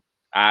so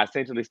I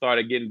essentially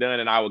started getting done,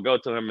 and I would go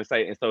to him and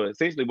say, and so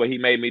essentially what he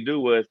made me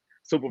do was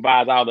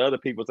supervise all the other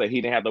people, so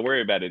he didn't have to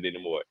worry about it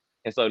anymore.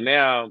 And so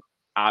now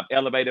I've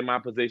elevated my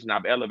position,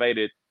 I've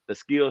elevated the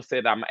skill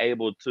set, I'm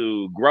able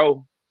to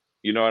grow,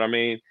 you know what I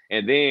mean?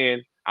 And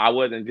then I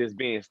wasn't just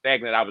being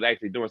stagnant, I was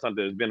actually doing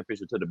something that's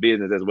beneficial to the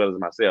business as well as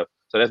myself.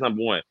 So that's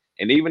number one.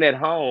 And even at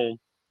home,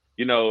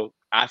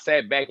 I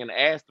sat back and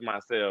asked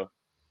myself,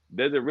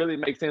 does it really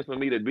make sense for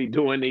me to be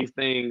doing these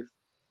things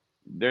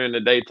during the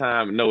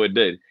daytime? No, it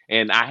didn't.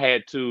 And I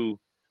had to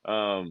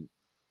um,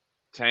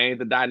 change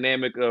the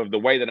dynamic of the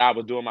way that I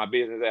was doing my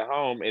business at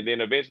home. And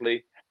then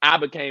eventually I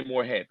became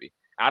more happy.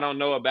 I don't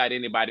know about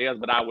anybody else,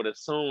 but I would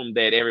assume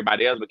that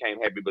everybody else became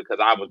happy because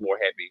I was more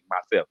happy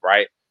myself,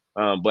 right?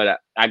 But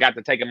I got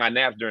to taking my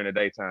naps during the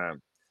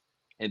daytime,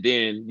 and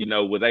then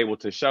was able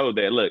to show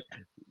that, look,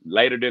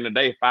 later during the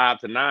day, 5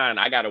 to 9,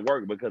 I got to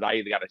work because I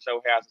either got to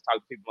show house or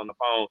talk to people on the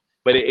phone.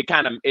 But it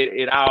kind of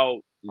it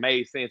all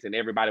made sense, and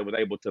everybody was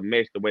able to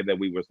mesh the way that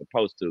we were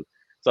supposed to.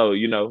 So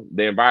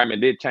the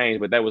environment did change,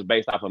 but that was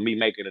based off of me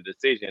making a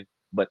decision,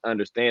 but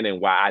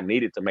understanding why I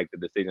needed to make the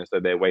decision so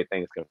that way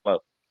things can flow.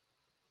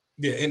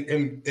 Yeah,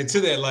 and to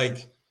that,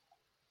 like,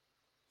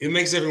 it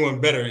makes everyone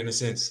better in a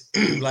sense.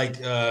 Like,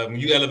 when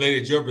you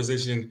elevated your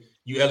position,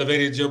 you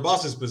elevated your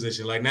boss's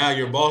position. Like, now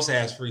your boss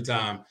has free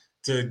time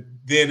to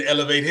then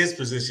elevate his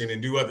position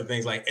and do other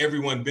things. Like,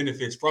 everyone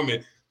benefits from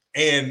it.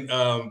 And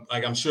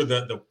like, I'm sure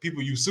the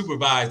people you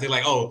supervise, they're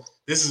like, oh,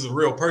 this is a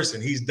real person.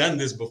 He's done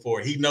this before.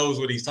 He knows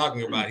what he's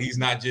talking about. He's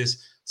not just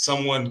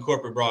someone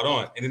corporate brought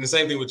on. And then the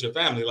same thing with your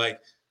family. Like,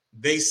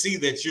 they see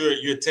that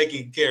you're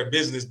taking care of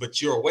business,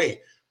 but your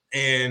way.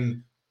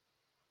 And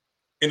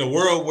in a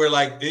world where,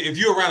 like, if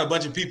you're around a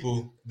bunch of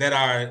people that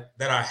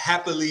are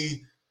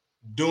happily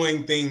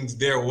doing things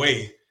their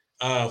way,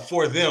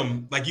 for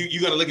them, like,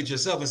 you're gonna look at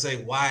yourself and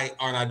say, why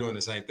aren't I doing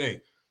the same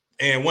thing?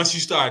 And once you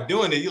start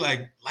doing it, you're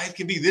like, life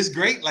can be this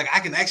great. Like I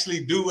can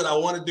actually do what I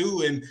want to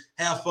do and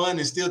have fun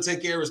and still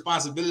take care of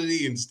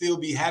responsibility and still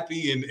be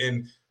happy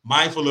and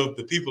mindful of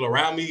the people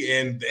around me.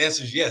 And the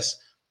answer is yes.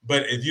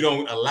 But if you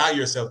don't allow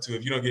yourself to,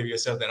 if you don't give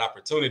yourself that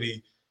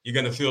opportunity, you're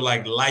going to feel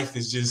like life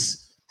is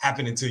just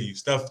happening to you.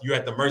 You're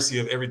at the mercy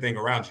of everything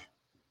around you.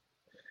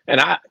 And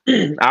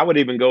I would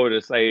even go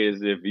to say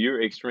is if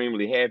you're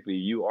extremely happy,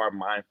 you are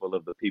mindful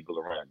of the people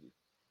around you.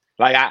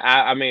 Like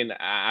I mean,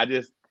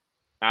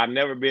 I've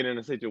never been in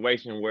a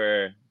situation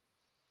where,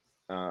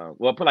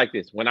 well, put like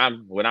this: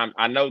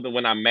 I know that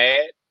when I'm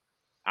mad,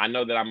 I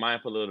know that I'm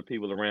mindful of the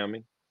people around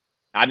me.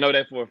 I know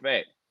that for a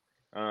fact.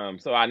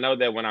 So I know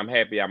that when I'm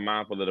happy, I'm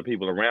mindful of the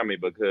people around me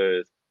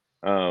because,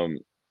 um,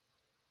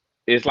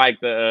 it's like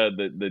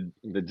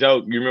the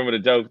joke. You remember the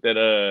joke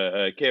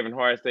that Kevin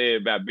Hart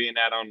said about being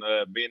out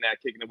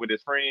kicking it with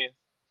his friends,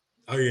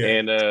 Oh yeah.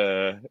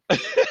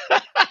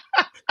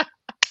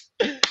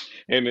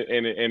 and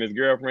and his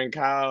girlfriend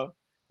called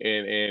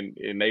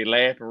and they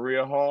laughing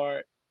real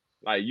hard.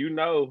 Like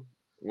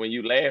when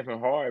you laughing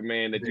hard,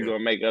 man, that you're gonna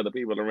make other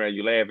people around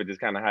you laugh. It's just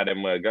kind of how that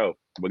must go.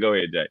 But go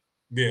ahead, Jay.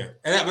 Yeah,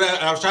 and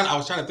I was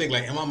trying to think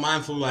like, am I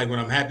mindful like when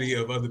I'm happy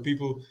of other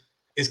people?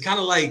 It's kind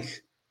of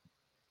like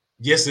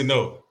yes and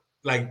no.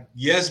 Like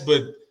yes,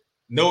 but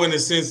no in the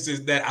sense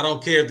is that I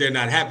don't care if they're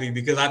not happy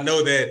because I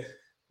know that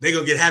they're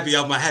gonna get happy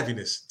out of my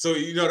happiness. So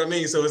you know what I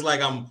mean? So it's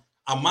like I'm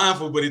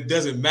mindful, but it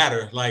doesn't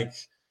matter. Like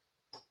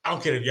I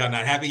don't care if y'all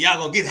not happy. Y'all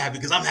gonna get happy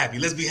because I'm happy.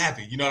 Let's be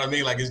happy. You know what I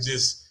mean? Like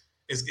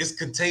it's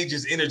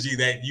contagious energy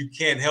that you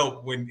can't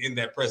help when in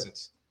that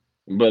presence.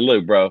 But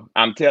look, bro,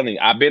 I'm telling you,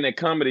 I've been at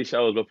comedy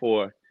shows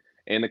before,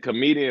 and the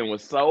comedian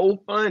was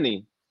so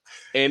funny,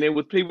 and it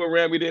was people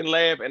around me didn't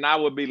laugh, and I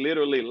would be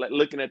literally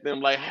looking at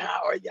them like,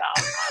 "How are y'all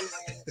not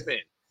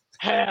laughing?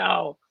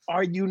 How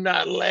are you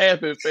not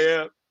laughing,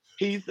 fam?"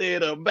 He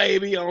said, "A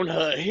baby on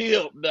her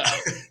hip, though."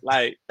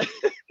 Like,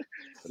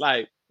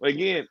 like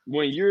again,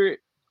 when you're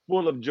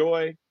full of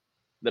joy,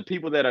 the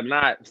people that are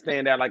not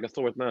stand out like a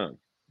sore thumb.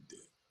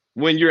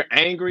 When you're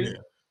angry,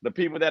 the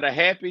people that are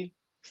happy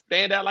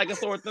stand out like a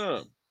sore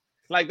thumb.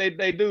 Like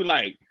they do.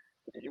 Like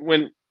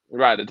when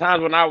right the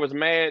times when I was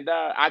mad,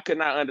 dog, I could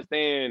not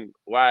understand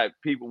why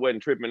people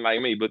wasn't tripping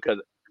like me because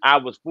I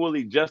was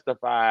fully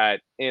justified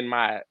in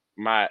my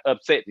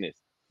upsetness.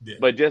 Yeah.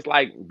 But just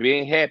like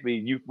being happy,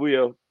 you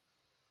feel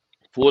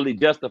fully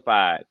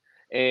justified.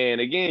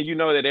 And again, you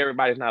know that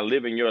everybody's not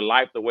living your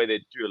life the way that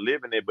you're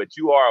living it, but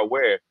you are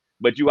aware.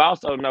 But you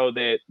also know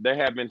that there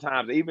have been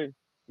times, even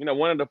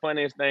one of the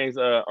funniest things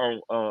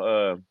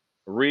on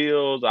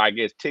Reels, or I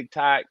guess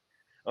TikTok,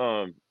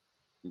 um,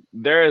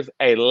 there's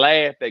a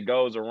laugh that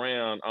goes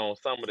around on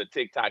some of the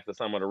TikToks or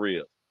some of the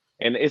Reels,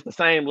 and it's the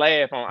same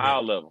laugh on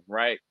all of them,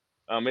 right?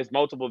 It's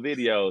multiple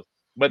videos,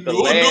 but the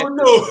laugh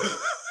No.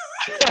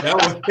 That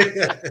one.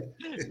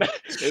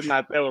 it's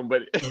not that one,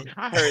 but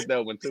I heard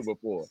that one too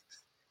before.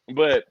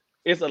 But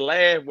it's a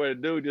laugh where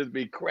the dude just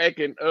be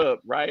cracking up,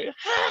 right?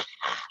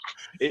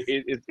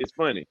 It's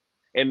funny,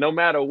 and no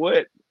matter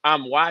what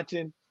I'm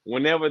watching,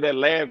 whenever that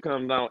laugh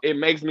comes on, it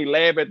makes me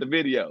laugh at the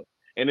video,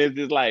 and it's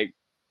just like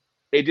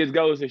it just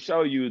goes to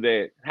show you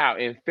that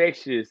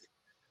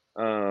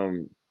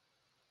um,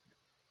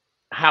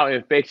 how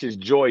infectious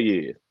joy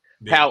is,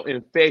 how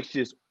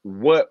infectious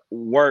what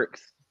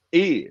works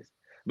is,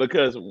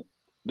 because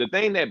the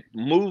thing that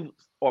moves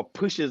or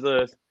pushes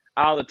us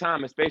all the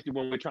time, especially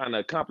when we're trying to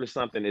accomplish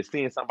something, is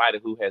seeing somebody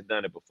who has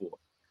done it before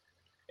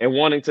and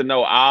wanting to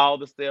know all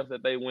the steps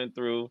that they went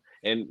through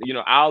and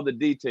all the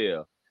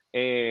detail.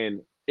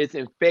 And it's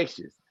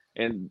infectious.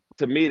 And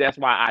to me, that's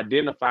why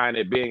identifying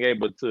it, being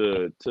able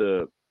to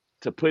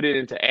put it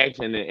into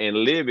action and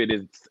live it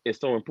is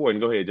so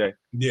important. Go ahead, Jay.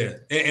 Yeah,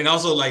 and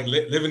also like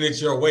living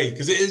it your way,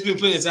 because it's been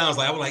plenty of times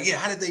like I was like, yeah,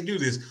 how did they do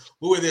this?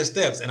 What were their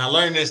steps? And I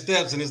learned their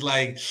steps, and it's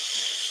like,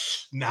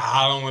 nah,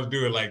 I don't want to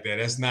do it like that.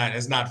 That's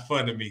not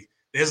fun to me.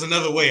 There's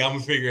another way. I'm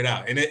gonna figure it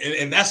out,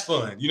 and that's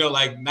fun.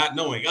 Like not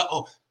knowing.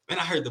 Oh, man,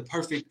 I heard the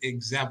perfect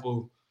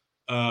example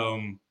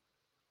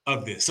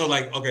of this. So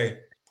like, okay,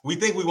 we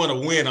think we want to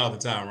win all the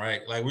time,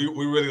 right? Like we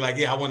really like,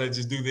 yeah, I want to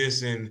just do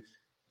this and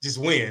just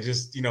win.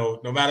 Just no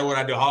matter what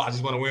I do, I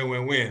just want to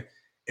win.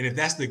 And if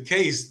that's the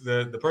case,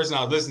 the person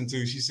I was listening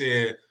to, she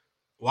said,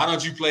 why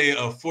don't you play a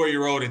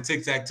 4-year-old in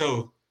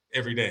tic-tac-toe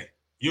every day?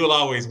 You'll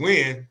always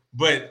win,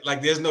 but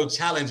like there's no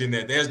challenge in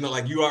that. There's no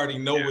like you already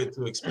know what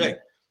to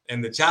expect.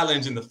 And the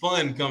challenge and the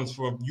fun comes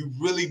from you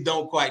really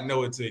don't quite know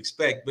what to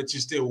expect, but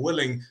you're still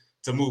willing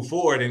to move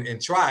forward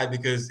and try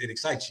because it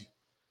excites you.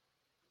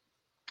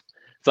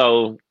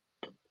 So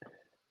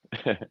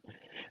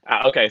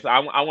okay, so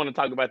I want to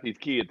talk about these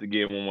kids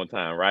again one more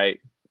time, right?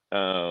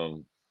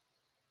 So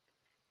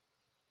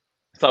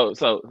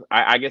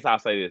I guess I'll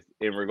say this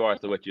in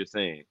regards to what you're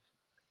saying.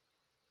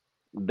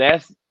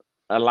 That's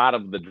a lot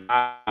of the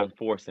driving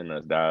force in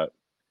us, dog.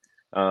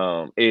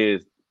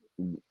 Is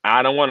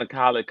I don't want to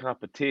call it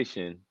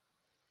competition,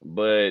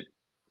 but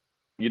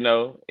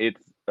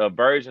it's a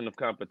version of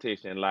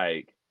competition,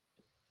 like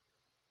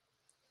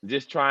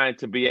just trying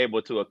to be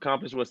able to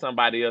accomplish what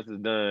somebody else has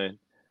done,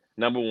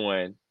 number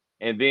one,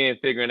 and then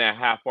figuring out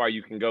how far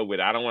you can go with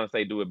it. I don't want to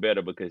say do it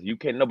better because you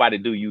can nobody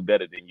do you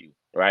better than you,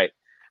 right?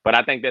 But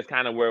I think that's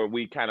kind of where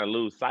we kind of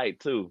lose sight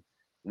too.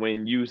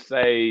 When you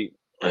say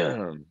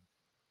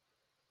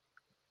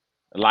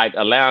like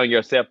allowing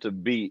yourself to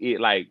be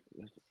it, like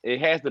it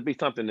has to be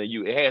something to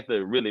you. It has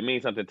to really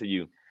mean something to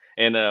you.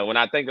 And when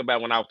I think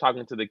about when I was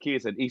talking to the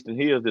kids at Eastern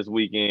Hills this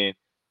weekend,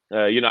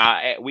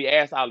 we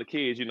asked all the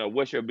kids,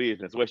 what's your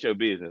business? What's your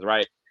business,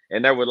 right?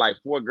 And there were like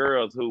 4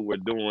 girls who were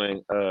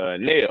doing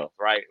nails,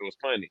 right? It was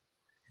funny.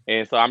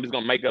 And so I'm just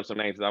gonna make up some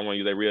names because I want to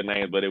use their real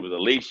names, but it was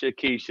Alicia,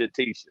 Keisha,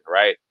 Tisha,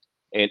 right?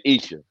 And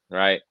Isha,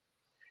 right?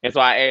 And so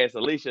I asked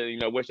Alicia,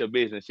 what's your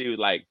business? She was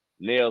like,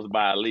 nails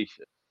by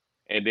Alicia.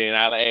 And then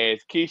I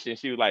asked Keisha, and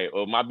she was like,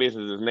 "Oh, my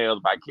business is nails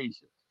by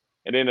Keisha."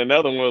 And then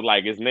another one was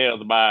like, "It's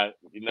nails by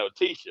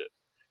Tisha."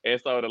 And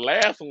so the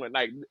last one,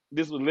 like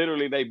this was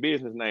literally their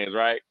business names,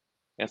 right?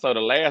 And so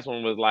the last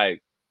one was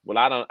like, "Well,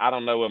 I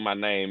don't know what my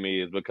name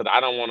is because I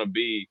don't want to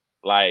be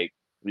like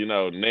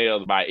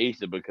nails by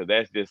Isha because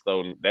that's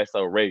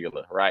so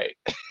regular, right?"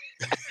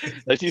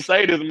 So she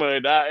say this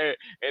much,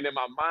 and in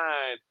my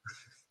mind,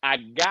 I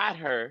got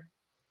her.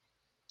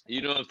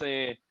 You know what I'm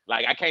saying?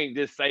 Like I can't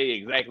just say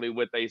exactly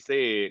what they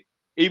said,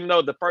 even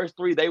though the first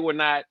three they were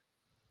not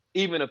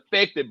even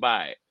affected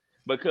by it,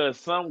 because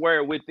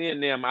somewhere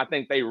within them, I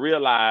think they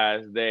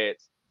realized that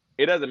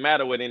it doesn't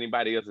matter what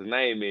anybody else's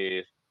name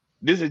is.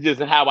 This is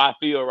just how I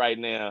feel right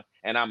now,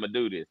 and I'm gonna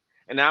do this.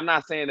 And I'm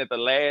not saying that the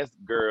last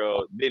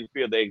girl didn't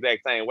feel the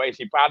exact same way.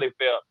 She probably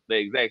felt the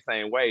exact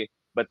same way,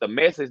 but the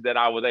message that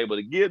I was able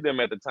to give them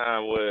at the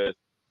time was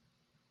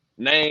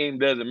name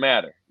doesn't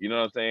matter. You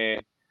know what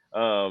I'm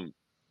saying?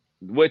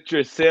 What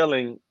you're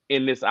selling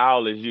in this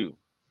aisle is you,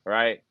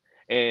 right?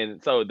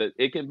 And so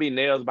it can be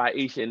nails by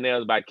Isha and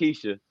nails by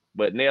Keisha,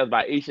 but nails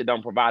by Isha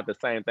don't provide the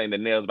same thing that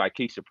nails by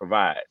Keisha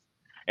provides.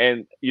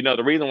 And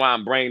the reason why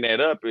I'm bringing that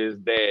up is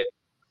that,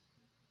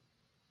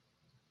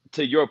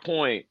 to your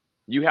point,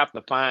 you have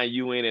to find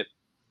you in it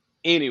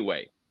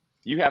anyway.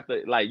 You have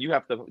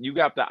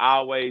to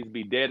always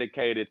be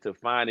dedicated to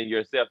finding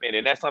yourself in it.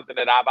 And that's something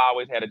that I've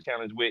always had a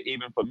challenge with,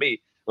 even for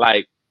me.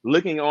 Like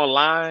looking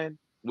online,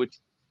 which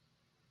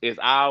is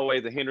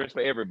always a hindrance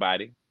for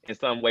everybody in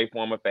some way,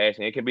 form, or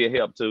fashion. It can be a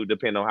help too,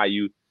 depending on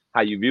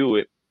how you view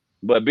it.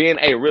 But being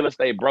a real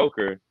estate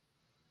broker,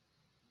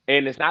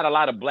 and it's not a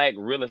lot of black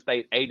real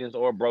estate agents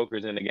or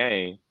brokers in the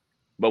game.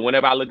 But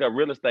whenever I look up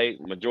real estate,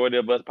 majority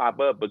of us pop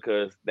up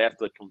because that's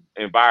the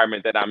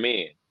environment that I'm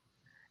in.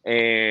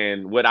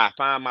 And what I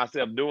find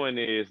myself doing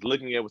is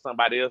looking at what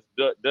somebody else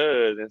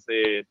does and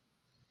says,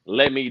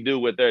 let me do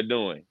what they're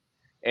doing.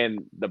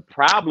 And the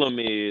problem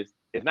is,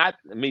 it's not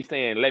me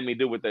saying let me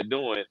do what they're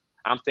doing.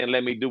 I'm saying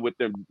let me do what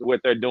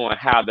they're doing,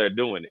 how they're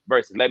doing it,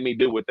 versus let me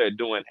do what they're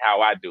doing, how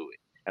I do it.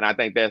 And I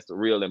think that's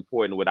real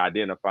important with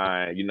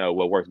identifying,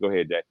 what works. Go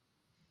ahead, Jack.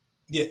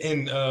 Yeah,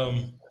 and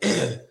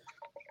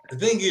the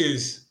thing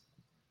is,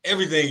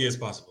 everything is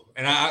possible.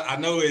 And I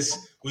know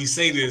we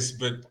say this,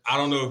 but I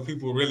don't know if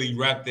people really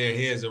wrap their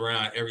heads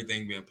around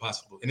everything being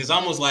possible. And it's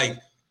almost like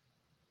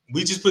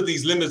we just put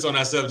these limits on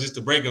ourselves just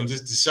to break them,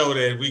 just to show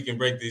that we can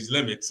break these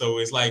limits. So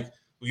it's like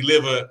we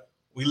live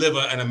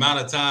an amount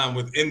of time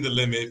within the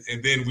limit,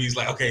 and then we's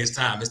like, okay, it's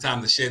time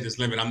to shed this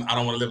limit. I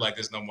don't want to live like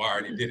this no more. I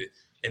already did it.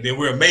 And then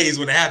we're amazed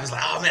when it happens,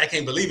 like, oh man, I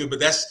can't believe it. But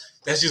that's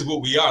just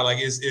what we are. Like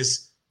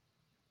it's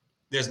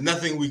there's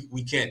nothing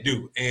we can't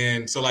do.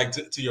 And so, like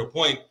to your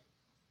point,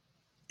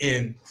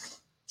 in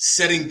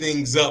setting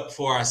things up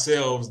for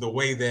ourselves the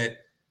way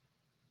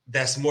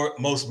that's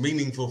most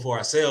meaningful for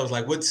ourselves,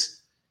 like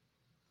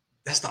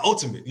that's the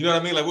ultimate. You know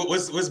what I mean? Like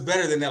what's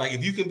better than that? Like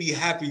if you can be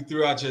happy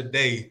throughout your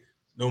day,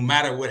 no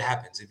matter what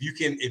happens, if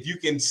you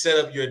can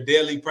set up your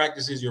daily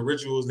practices, your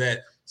rituals that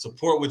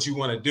support what you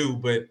want to do,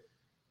 but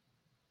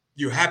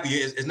you're happy,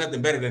 it's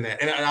nothing better than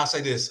that. And I'll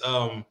say this.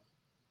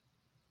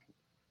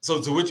 So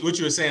to what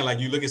you were saying, like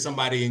you look at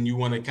somebody and you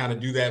want to kind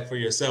of do that for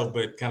yourself,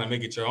 but kind of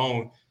make it your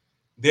own.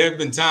 There have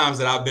been times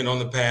that I've been on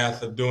the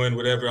path of doing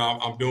whatever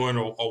I'm doing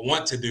or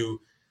want to do.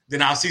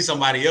 Then I'll see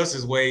somebody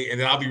else's way, and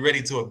then I'll be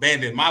ready to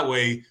abandon my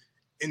way,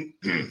 and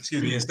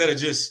excuse me, instead of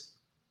just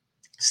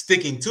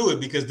sticking to it,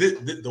 because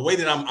the way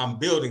that I'm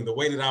building, the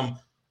way that I'm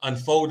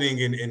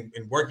unfolding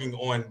and working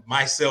on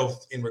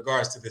myself in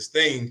regards to this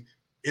thing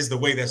is the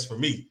way that's for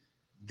me.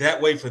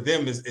 That way for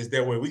them is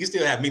their way. We can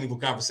still have meaningful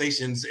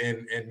conversations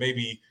and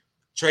maybe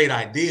trade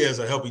ideas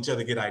or help each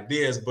other get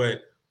ideas,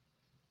 but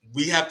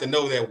we have to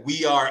know that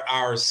we are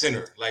our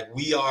center. Like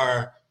we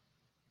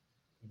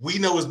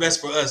know what's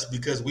best for us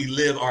because we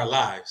live our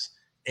lives,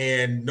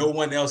 and no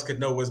one else could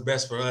know what's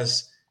best for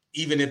us,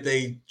 even if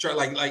they try.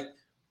 Like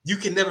you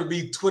can never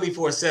be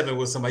 24/7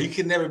 with somebody. You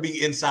can never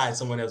be inside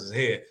someone else's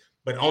head,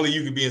 but only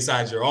you can be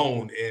inside your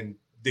own and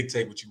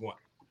dictate what you want.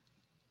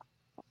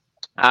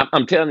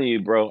 I'm telling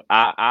you, bro.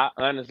 I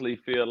honestly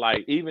feel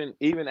like even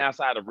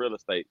outside of real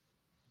estate,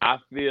 I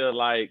feel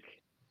like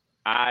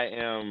I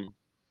am.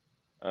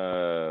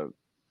 I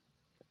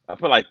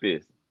feel like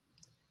this.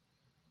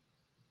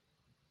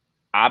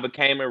 I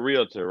became a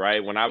realtor,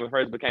 right? When I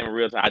first became a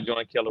realtor, I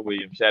joined Keller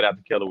Williams. Shout out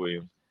to Keller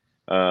Williams.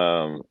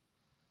 Um,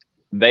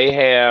 they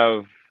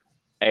have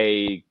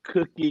a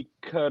cookie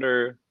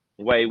cutter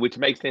way, which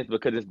makes sense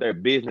because it's their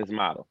business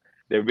model.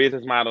 Their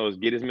business model is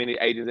get as many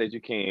agents as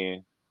you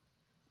can,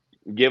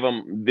 give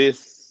them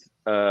this,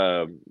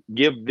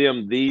 give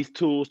them these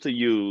tools to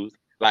use.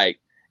 Like,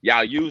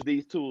 y'all use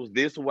these tools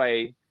this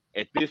way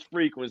at this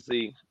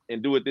frequency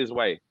and do it this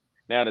way.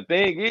 Now the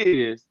thing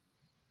is,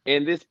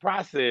 in this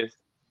process,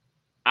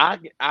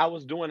 I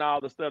was doing all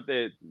the stuff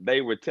that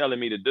they were telling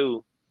me to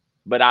do,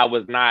 but I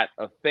was not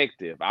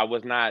effective. I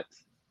was not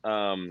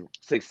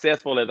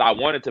successful as I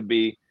wanted to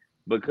be,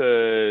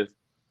 because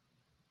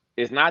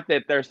it's not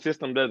that their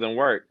system doesn't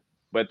work,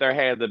 but there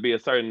has to be a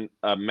certain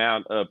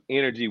amount of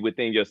energy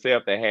within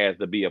yourself that has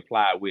to be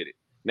applied with it.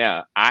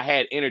 Now, I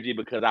had energy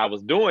because I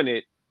was doing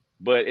it,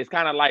 but it's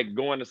kind of like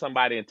going to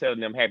somebody and telling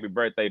them happy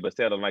birthday, but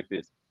telling them like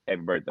this: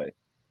 happy birthday,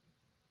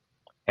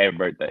 happy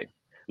birthday.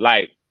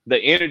 Like, the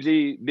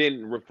energy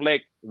didn't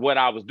reflect what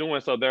I was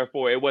doing, so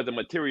therefore it wasn't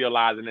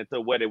materializing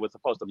into what it was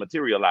supposed to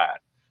materialize.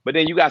 But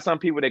then you got some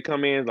people that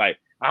come in like,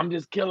 I'm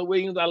just Keller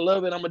Williams, I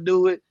love it, I'm gonna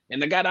do it,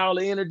 and they got all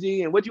the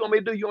energy. And what you want me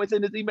to do? You want me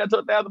to send this email to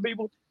 1,000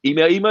 people?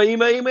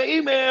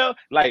 Email.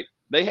 Like,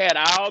 they had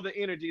all the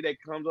energy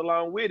that comes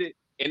along with it,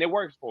 and it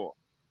works for them,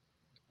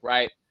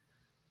 right?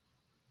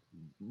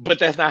 But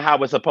that's not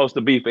how it's supposed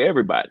to be for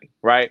everybody,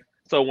 right?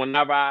 So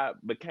whenever I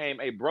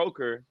became a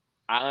broker,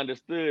 I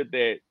understood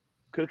that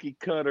cookie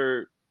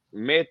cutter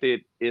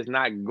method is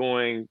not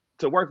going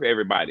to work for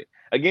everybody.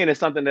 Again, it's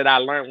something that I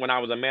learned when I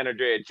was a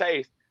manager at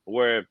Chase,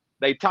 where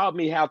they taught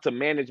me how to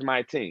manage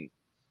my team.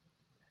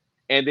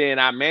 And then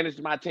I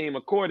managed my team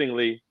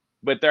accordingly,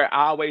 but there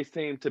always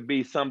seemed to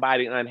be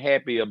somebody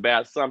unhappy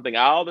about something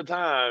all the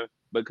time,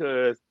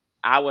 because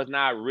I was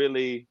not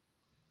really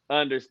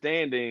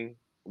understanding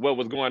what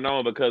was going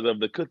on because of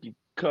the cookie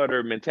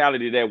cutter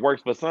mentality that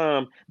works for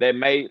some, that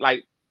made,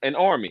 like, an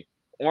army.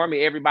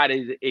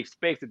 Everybody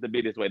expects it to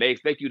be this way. They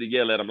expect you to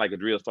yell at them like a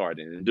drill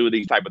sergeant and do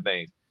these type of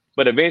things.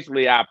 But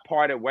eventually I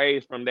parted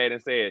ways from that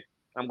and said,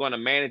 I'm going to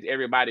manage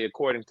everybody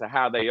according to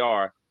how they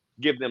are,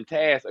 give them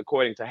tasks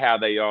according to how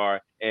they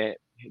are, and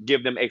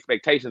give them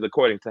expectations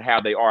according to how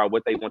they are,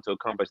 what they want to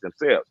accomplish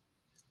themselves,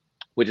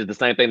 which is the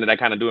same thing that I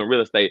kind of do in real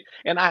estate.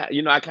 And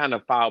I kind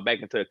of fall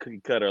back into a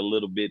cookie cutter a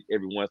little bit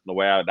every once in a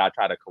while that I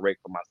try to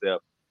correct for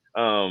myself.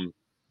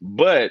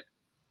 But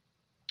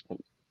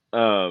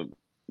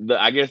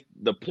I guess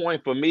the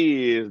point for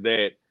me is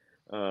that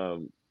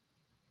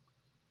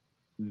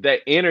the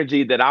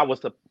energy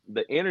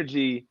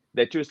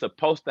that you're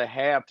supposed to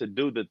have to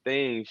do the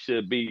thing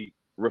should be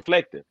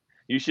reflective.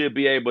 You should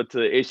be able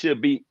to, it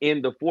should be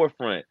in the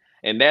forefront.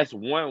 And that's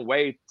one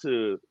way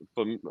for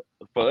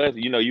us,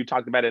 you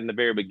talked about it in the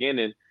very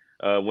beginning,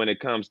 when it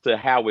comes to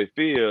how it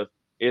feels.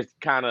 It's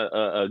kind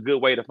of a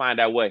good way to find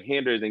out what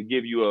hinders and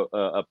give you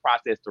a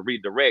process to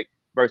redirect,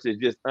 versus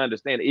just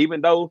understand it.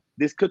 Even though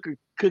this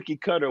cookie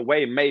cutter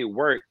way may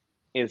work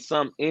in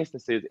some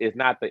instances, it's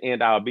not the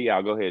end all be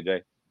all. Go ahead,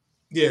 Jay.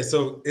 Yeah,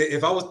 so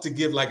if I was to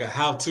give like a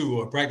how-to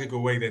or a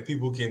practical way that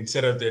people can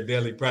set up their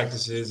daily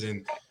practices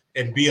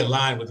and be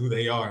aligned with who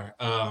they are,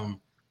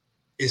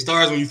 it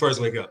starts when you first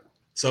wake up.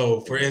 So,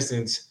 for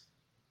instance,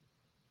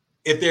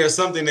 if there's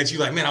something that you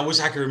like, man, I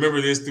wish I could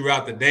remember this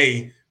throughout the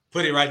day,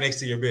 put it right next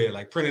to your bed.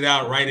 Like, print it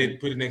out, write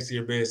it, put it next to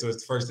your bed, so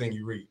it's the first thing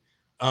you read.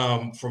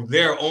 From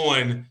there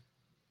on,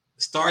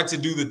 start to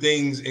do the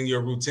things in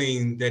your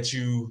routine that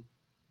you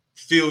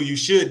feel you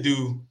should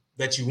do,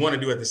 that you want to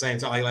do at the same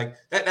time. Like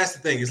that's the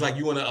thing. It's like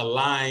you want to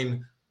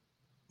align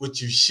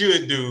what you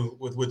should do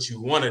with what you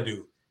want to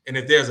do. And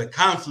if there's a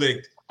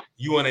conflict,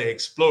 you want to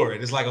explore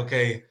it. It's like,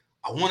 okay,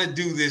 I want to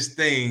do this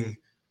thing,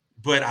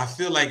 but I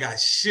feel like I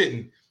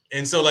shouldn't.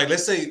 And so, like,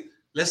 let's say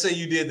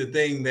you did the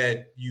thing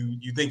that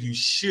you think you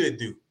should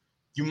do.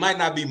 You might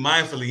not be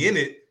mindfully in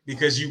it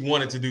because you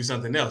wanted to do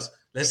something else.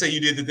 Let's say you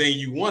did the thing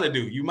you want to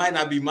do. You might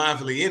not be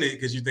mindfully in it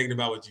because you're thinking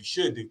about what you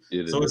should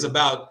do. So it's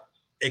about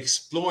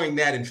exploring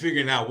that and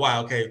figuring out why.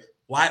 Okay,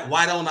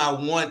 why don't I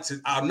want to?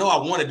 I know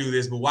I want to do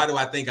this, but why do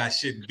I think I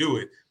shouldn't do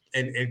it?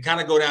 And kind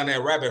of go down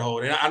that rabbit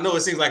hole. And I know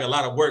it seems like a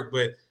lot of work,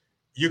 but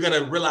you're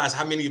gonna realize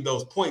how many of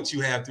those points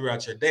you have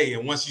throughout your day.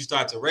 And once you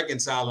start to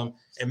reconcile them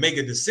and make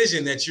a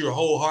decision that you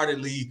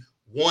wholeheartedly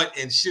want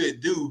and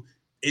should do,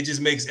 it just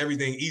makes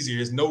everything easier.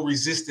 There's no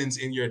resistance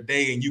in your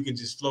day, and you can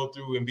just flow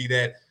through and be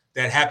that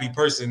happy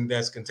person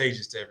that's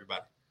contagious to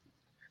everybody.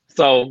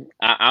 So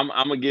I'm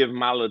gonna give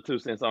my little 2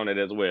 cents on it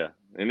as well,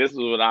 and this is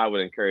what I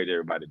would encourage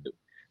everybody to do.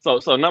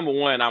 So number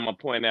one, I'm gonna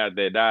point out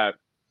that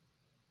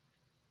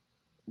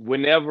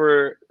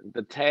whenever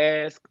the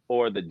task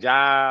or the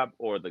job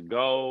or the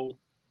goal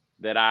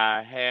that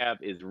I have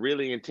is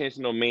really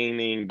intentional,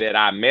 meaning that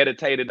I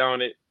meditated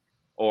on it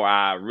or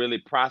I really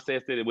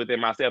processed it within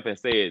myself and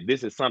said,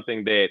 this is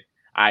something that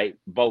I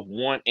both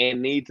want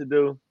and need to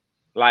do,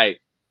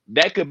 like,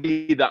 that could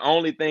be the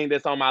only thing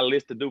that's on my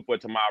list to do for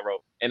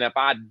tomorrow. And if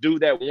I do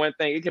that one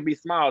thing, it could be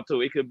small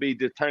too. It could be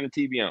just turn the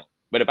TV on.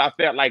 But if I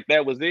felt like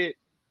that was it,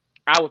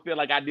 I would feel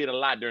like I did a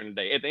lot during the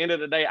day. At the end of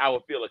the day, I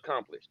would feel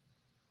accomplished.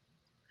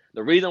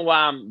 The reason why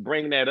I'm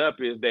bringing that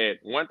up is that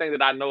one thing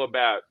that I know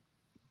about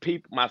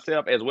people,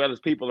 myself, as well as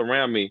people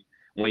around me,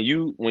 when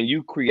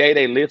you create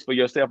a list for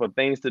yourself of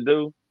things to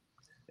do,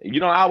 you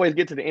don't always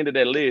get to the end of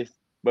that list.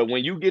 But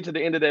when you get to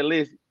the end of that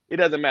list, it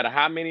doesn't matter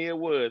how many it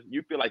was,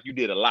 you feel like you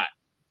did a lot.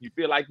 You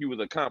feel like you was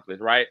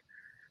accomplished, right?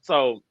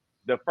 So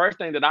the first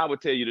thing that I would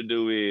tell you to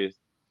do is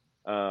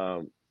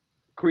um,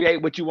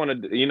 create what you want to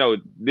do.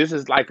 This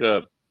is like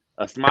a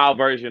small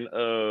version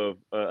of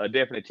a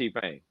definite chief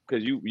aim,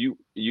 because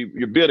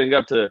you're building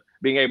up to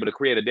being able to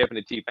create a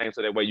definite chief aim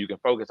so that way you can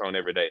focus on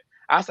every day.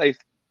 I say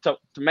to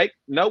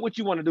know what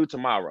you want to do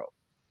tomorrow.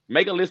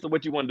 Make a list of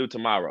what you want to do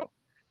tomorrow.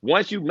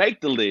 Once you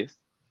make the list,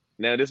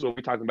 now this is what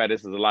we're talking about.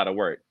 This is a lot of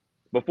work.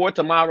 Before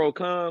tomorrow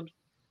comes,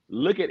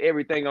 look at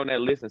everything on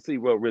that list and see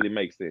what really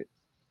makes sense.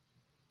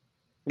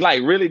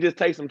 Like, really just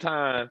take some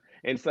time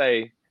and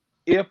say,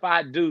 if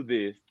I do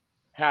this,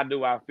 how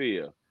do I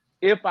feel?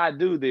 If I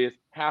do this,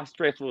 how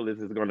stressful is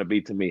this going to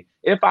be to me?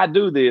 If I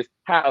do this,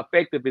 how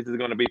effective is it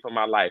going to be for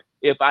my life?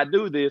 If I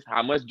do this,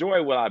 how much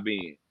joy will I be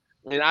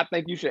in? And I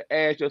think you should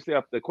ask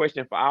yourself the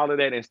question for all of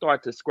that and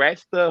start to scratch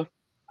stuff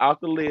off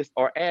the list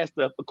or add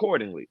stuff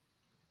accordingly.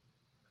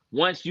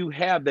 Once you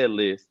have that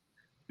list,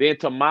 then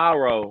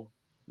tomorrow,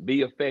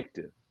 be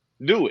effective.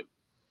 Do it.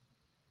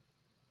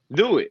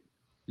 Do it.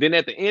 Then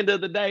at the end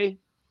of the day,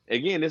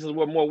 again, this is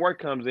where more work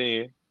comes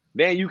in.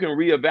 Then you can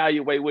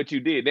reevaluate what you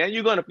did. Then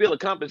you're going to feel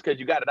accomplished because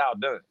you got it all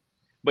done.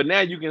 But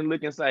now you can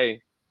look and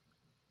say,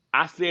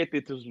 I said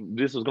this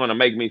was going to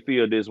make me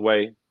feel this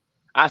way.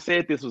 I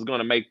said this was going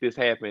to make this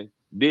happen.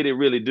 Did it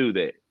really do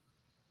that?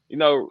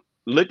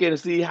 Look and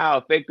see how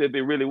effective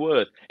it really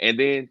was. And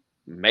then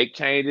make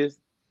changes,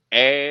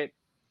 add,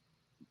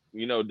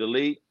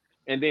 delete,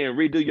 and then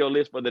redo your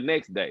list for the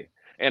next day.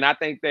 And I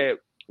think that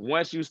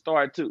once you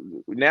start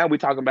to, now we're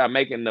talking about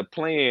making the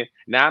plan.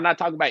 Now I'm not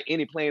talking about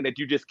any plan that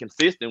you're just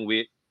consistent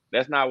with.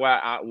 That's not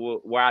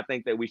where I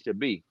think that we should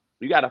be.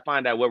 You got to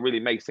find out what really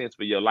makes sense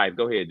for your life.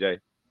 Go ahead, Jay.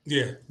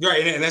 Yeah,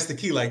 right, and that's the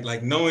key.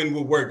 Like knowing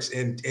what works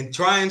and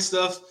trying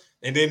stuff,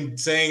 and then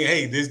saying,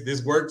 "Hey,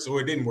 this works,"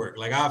 or it didn't work.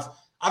 Like I've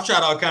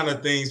tried all kind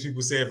of things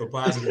people said for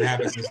positive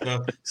habits and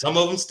stuff. Some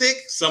of them stick,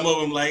 some of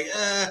them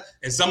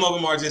and some of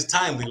them are just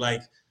timely.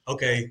 Like,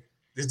 okay,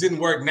 this didn't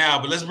work now,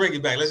 but let's bring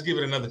it back. Let's give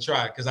it another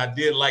try because I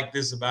did like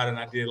this about it, and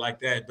I did like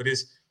that. But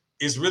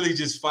it's really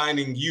just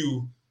finding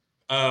you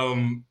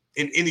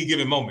in any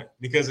given moment,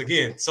 because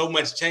again, so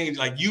much change.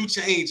 Like, you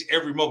change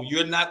every moment.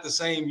 You're not the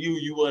same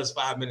you was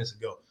 5 minutes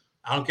ago.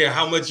 I don't care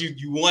how much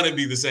you want to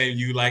be the same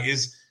you. Like,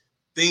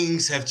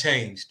 things have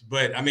changed,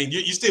 but I mean,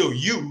 you're still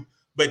you,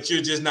 but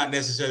you're just not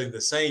necessarily the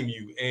same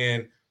you.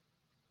 And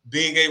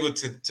being able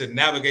to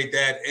navigate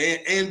that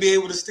and be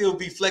able to still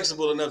be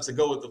flexible enough to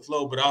go with the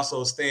flow, but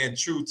also stand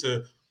true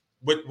to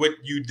what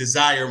you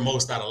desire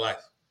most out of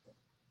life.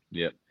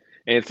 Yep.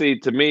 And see,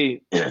 to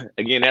me,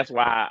 again, that's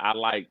why I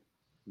like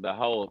the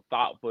whole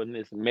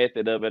thoughtfulness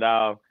method of it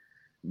all,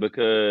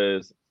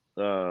 because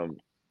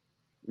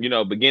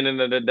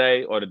beginning of the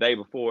day or the day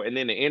before, and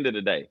then the end of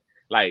the day,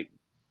 like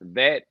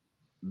that,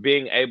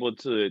 being able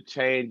to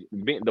change,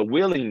 the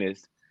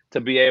willingness to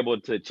be able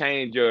to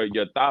change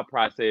your thought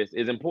process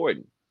is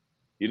important.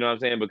 You know what I'm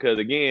saying? Because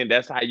again,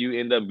 that's how you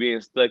end up being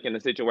stuck in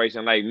a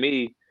situation like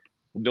me,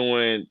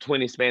 doing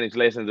 20 Spanish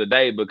lessons a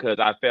day, because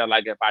I felt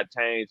like if I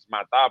changed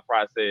my thought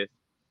process,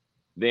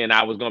 then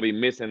I was going to be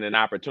missing an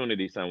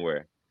opportunity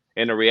somewhere.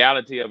 And the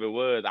reality of it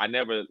was, I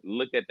never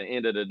looked at the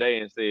end of the day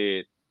and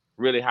said,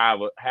 really,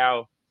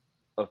 how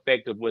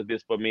effective was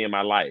this for me in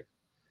my life?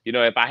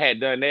 If I had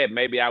done that,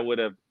 maybe I would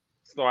have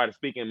started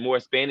speaking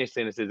more Spanish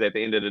sentences at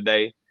the end of the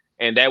day,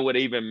 and that would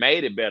have even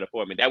made it better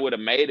for me. That would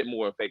have made it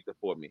more effective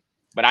for me.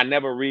 But I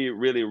never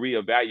really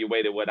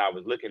reevaluated what I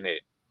was looking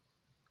at.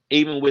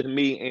 Even with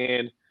me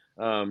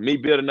and me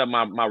building up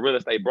my real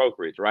estate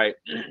brokerage, right?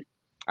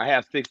 I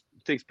have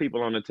six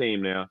people on the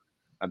team now.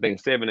 I think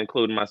 7,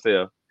 including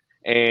myself.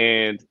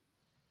 And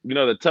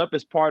the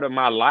toughest part of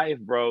my life,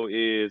 bro,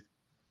 is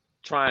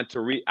trying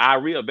to I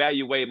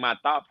reevaluate my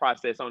thought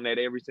process on that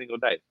every single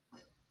day.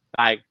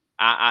 Like,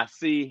 I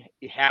see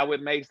how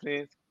it makes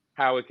sense,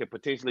 how it could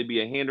potentially be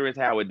a hindrance,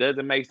 how it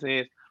doesn't make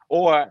sense,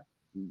 or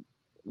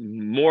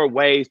more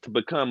ways to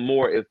become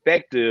more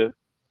effective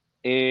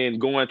in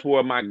going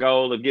toward my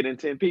goal of getting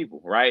 10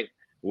 people, right?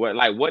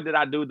 What did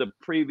I do the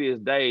previous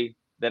day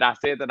that I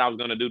said that I was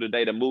going to do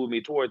today to move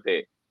me toward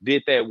that?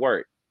 Did that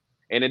work?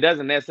 And it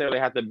doesn't necessarily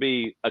have to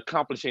be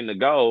accomplishing the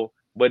goal,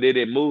 but did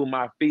it move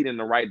my feet in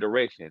the right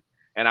direction?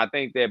 And I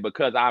think that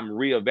because I'm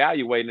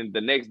reevaluating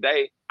the next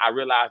day, I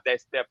realized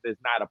that step is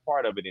not a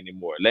part of it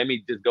anymore. Let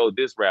me just go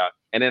this route.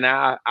 And then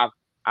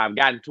I've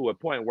gotten to a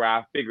point where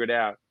I figured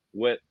out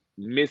what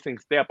missing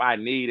step I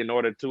need in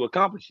order to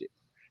accomplish it.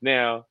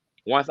 Now,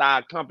 once I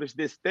accomplish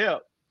this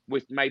step,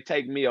 which may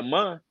take me a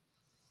month,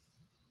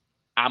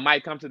 I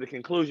might come to the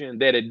conclusion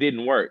that it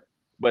didn't work.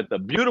 But the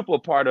beautiful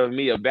part of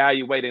me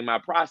evaluating my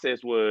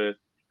process was,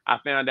 I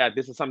found out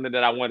this is something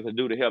that I wanted to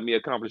do to help me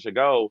accomplish a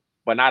goal.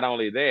 But not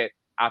only that,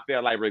 I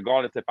feel like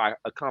regardless if I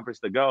accomplish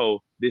the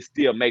goal, this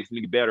still makes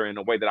me better in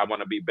the way that I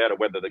want to be better,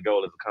 whether the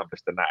goal is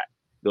accomplished or not.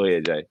 Go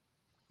ahead, Jay.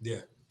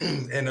 Yeah.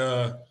 And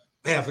man,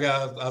 I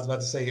forgot what I was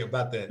about to say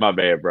about that. My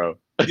bad, bro.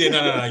 Yeah,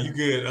 no, you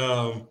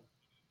good.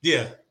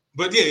 Yeah.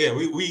 But yeah,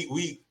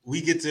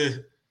 we get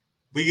to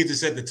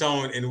set the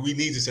tone, and we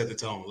need to set the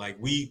tone. Like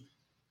we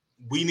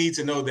need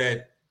to know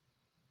that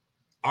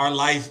our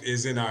life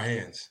is in our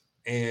hands.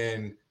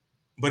 And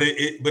but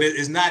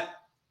it's not,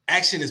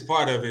 action is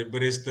part of it,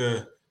 but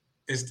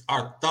it's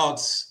our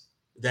thoughts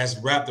that's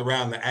wrapped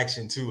around the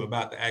action too,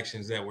 about the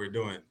actions that we're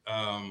doing.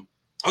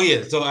 Oh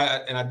yeah, so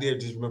I did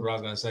just remember what I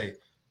was gonna say.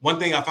 One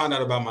thing I found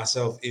out about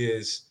myself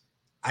is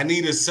I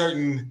need a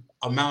certain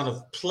amount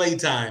of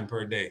playtime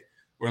per day,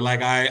 where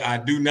like I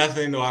do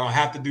nothing, or I don't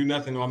have to do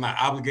nothing, or I'm not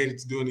obligated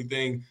to do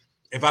anything.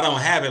 If I don't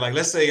have it, like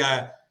let's say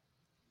I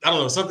don't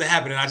know, something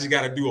happened and I just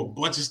got to do a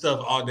bunch of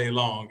stuff all day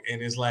long,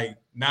 and it's like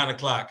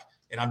 9:00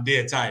 and I'm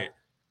dead tired,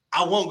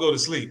 I won't go to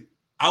sleep.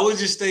 I would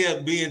just stay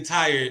up being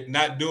tired,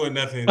 not doing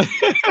nothing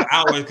for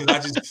hours, because I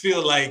just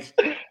feel like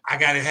I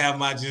got to have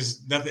my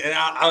just nothing.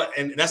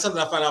 And that's something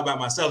I found out about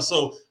myself.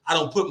 So I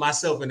don't put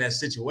myself in that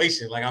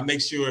situation. Like I make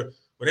sure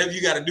whatever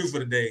you got to do for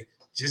the day,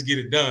 just get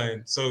it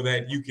done so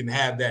that you can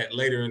have that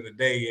later in the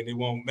day and it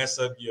won't mess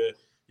up your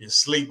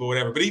sleep or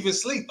whatever. But even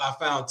sleep, I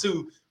found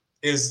too,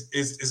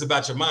 is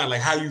about your mind,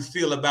 like how you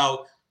feel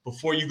about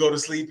before you go to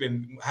sleep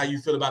and how you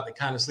feel about the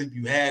kind of sleep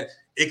you had.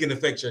 It can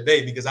affect your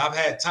day, because I've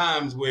had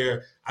times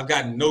where I've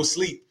gotten no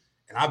sleep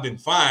and I've been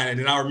fine, and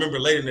then I remember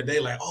later in the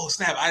day like, oh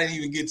snap, I didn't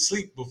even get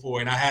sleep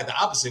before. And I had the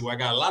opposite, where I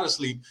got a lot of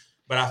sleep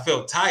but I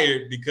felt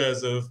tired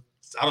because of,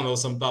 I don't know,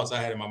 some thoughts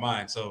I had in my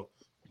mind. So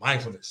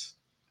mindfulness.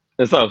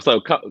 And so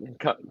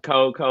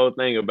cold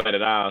thing about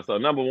it all. So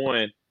number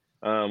one,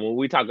 when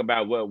we talk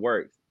about what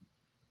works,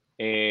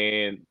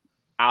 and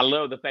I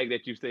love the fact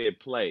that you said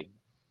play,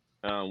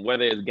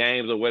 whether it's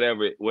games or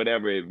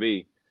whatever it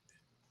be.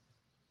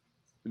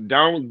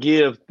 Don't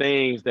give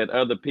things that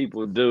other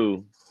people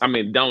do. I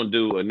mean, don't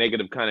do a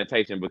negative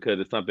connotation because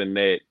it's something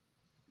that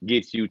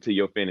gets you to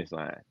your finish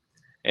line.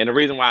 And the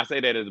reason why I say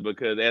that is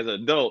because as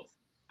adults,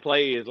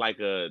 play is like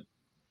a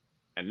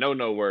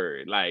no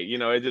word. Like,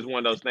 it's just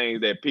one of those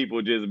things that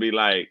people just be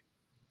like,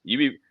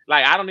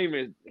 I don't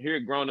even hear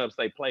grown ups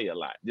say play a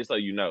lot, just so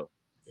you know.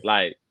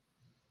 Like,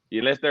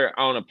 unless they're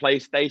on a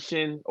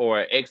PlayStation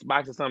or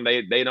Xbox or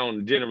something, they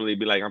don't generally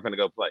be like, I'm gonna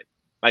go play.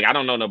 Like, I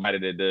don't know nobody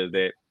that does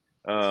that.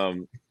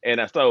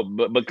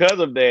 But because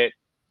of that,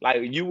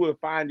 like, you will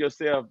find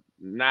yourself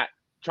not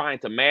trying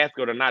to mask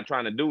it or not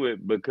trying to do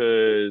it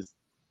because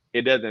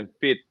it doesn't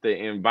fit the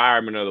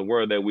environment or the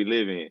world that we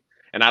live in.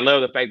 And I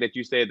love the fact that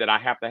you said that I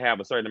have to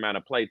have a certain amount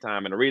of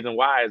playtime. And the reason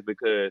why is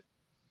because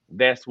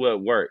that's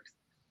what works.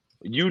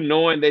 You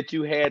knowing that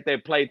you had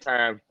that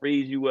playtime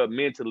frees you up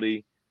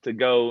mentally to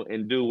go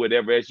and do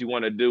whatever else you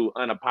want to do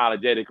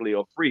unapologetically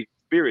or free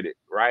spirited,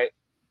 right?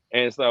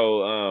 And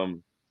so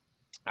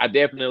I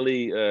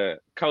definitely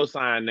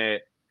co-sign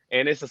that.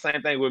 And it's the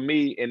same thing with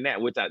me in that,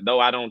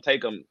 though I don't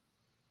take them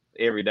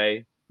every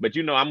day, but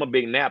I'm a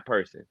big nap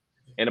person.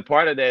 And a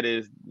part of that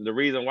is the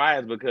reason why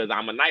is because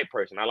I'm a night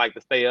person. I like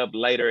to stay up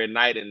later at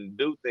night and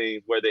do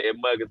things, whether it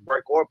mug is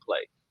work or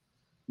play.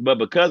 But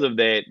because of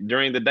that,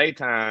 during the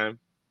daytime,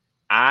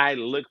 I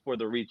look for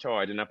the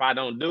recharge. And if I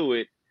don't do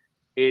it,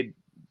 it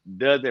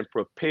doesn't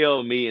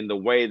propel me in the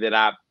way that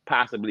I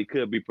possibly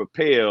could be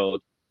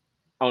propelled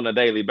on a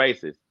daily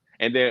basis.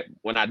 And then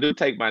when I do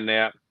take my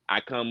nap,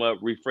 I come up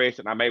refreshed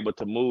and I'm able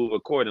to move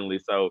accordingly.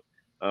 So,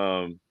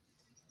 I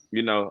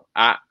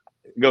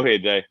go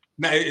ahead, Jay.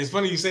 Now, it's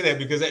funny you say that,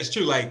 because that's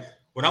true. Like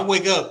when I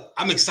wake up,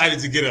 I'm excited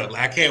to get up.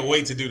 Like I can't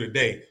wait to do the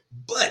day.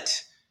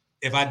 But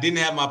if I didn't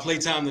have my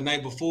playtime the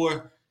night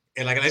before,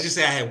 and like let's just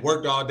say I had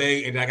worked all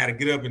day and I got to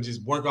get up and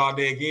just work all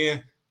day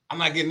again, I'm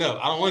not getting up.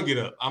 I don't want to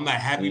get up. I'm not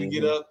happy to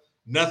get up.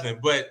 Nothing.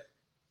 But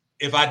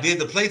if I did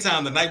the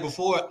playtime the night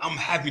before, I'm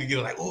happy to get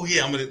up. Like, oh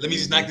yeah, let me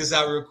just knock this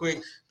out real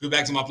quick, go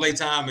back to my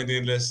playtime, and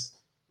then let's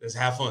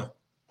have fun.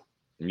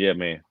 Yeah,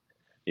 man.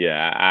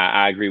 Yeah,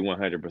 I agree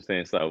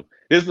 100%. So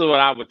this is what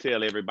I would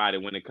tell everybody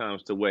when it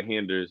comes to what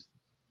hinders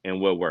and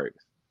what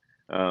works.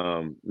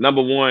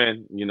 Number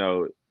one,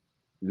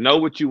 know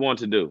what you want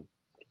to do.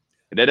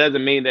 That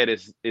doesn't mean that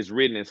it's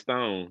written in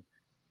stone,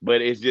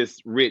 but it's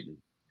just written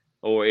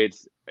or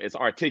it's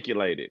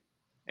articulated.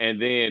 And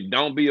then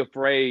don't be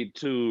afraid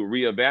to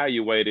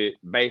reevaluate it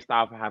based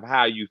off of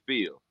how you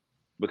feel.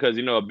 Because,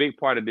 a big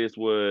part of this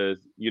was,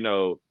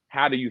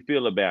 how do you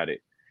feel about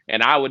it?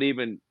 And I would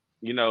even,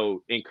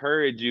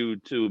 encourage you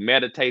to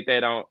meditate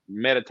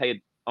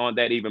on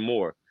that even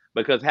more,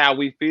 because how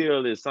we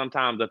feel is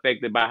sometimes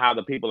affected by how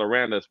the people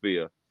around us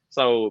feel.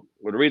 So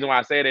the reason why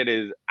I say that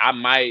is I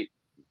might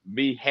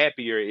be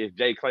happier if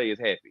Jay Clay is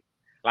happy.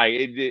 Like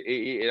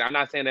I'm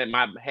not saying that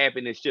my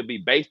happiness should be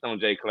based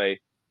on Jay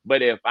Clay,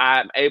 but if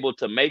I'm able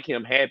to make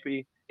him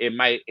happy, it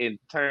might in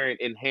turn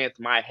enhance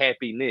my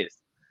happiness.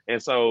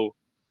 And so,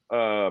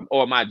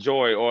 or my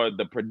joy or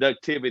the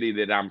productivity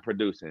that I'm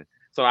producing.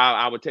 So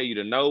I would tell you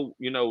to know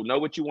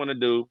what you want to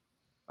do,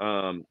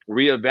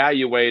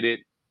 reevaluate it,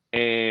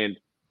 and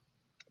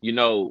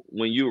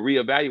when you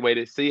reevaluate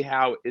it, see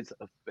how it's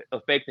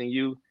affecting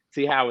you,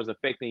 see how it's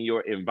affecting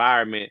your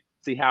environment,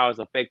 see how it's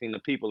affecting the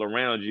people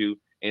around you,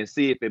 and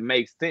see if it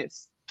makes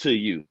sense to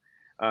you.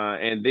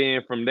 And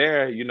then from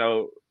there,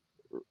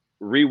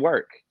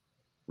 rework,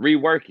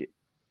 rework it,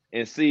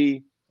 and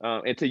see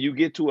until you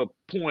get to a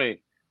point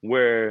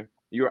where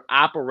you're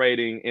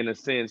operating in a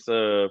sense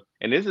of,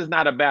 and this is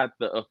not about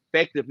the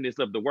effectiveness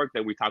of the work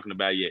that we're talking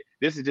about yet.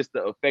 This is just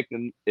the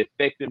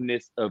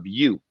effectiveness of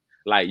you.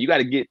 Like, you got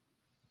to get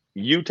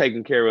you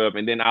taken care of,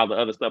 and then all the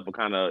other stuff will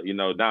kind of,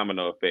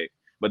 domino effect.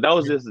 But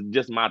those is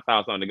just my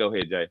thoughts on it. Go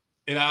ahead, Jay.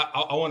 And I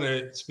want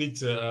to speak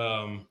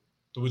to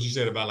what you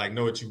said about, like,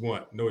 know what you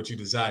want, know what you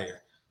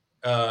desire.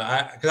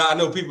 Because I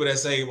know people that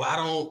say, well, I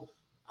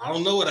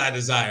don't know what I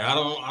desire. I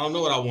don't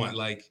know what I want.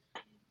 Like,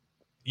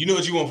 you know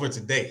what you want for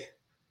today,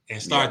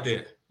 and start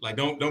there. Like,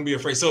 don't be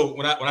afraid. So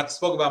when I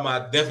spoke about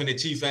my definite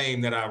chief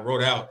aim that I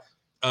wrote out,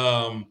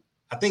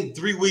 I think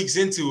 3 weeks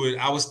into it,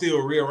 I was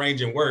still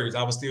rearranging words.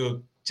 I was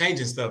still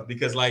changing stuff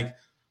because, like,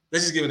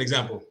 let's just give an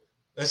example.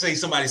 Let's say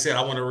somebody said,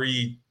 I want to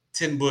read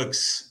 10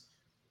 books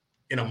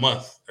in a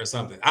month or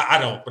something. I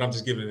don't, but I'm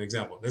just giving an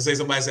example. Let's say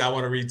somebody said, I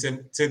want to read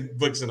 10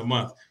 books in a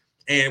month.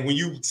 And when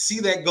you see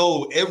that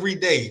goal every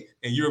day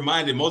and you're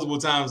reminded multiple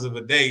times of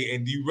a day,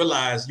 and you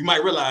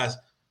might realize,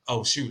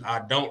 oh, shoot,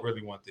 I don't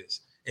really want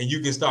this. And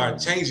you can start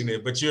changing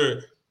it. But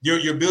you're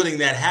building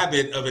that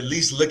habit of at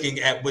least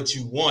looking at what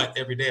you want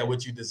every day, or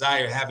what you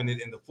desire, having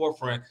it in the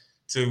forefront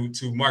to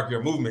mark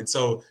your movement.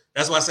 So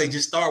that's why I say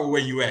just start with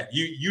where you at.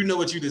 You know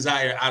what you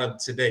desire out of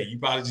today. You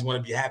probably just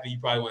want to be happy. You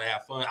probably want to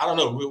have fun. I don't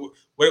know.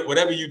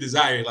 Whatever you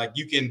desire, like,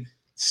 you can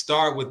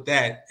start with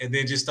that and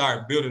then just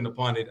start building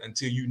upon it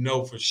until you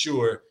know for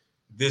sure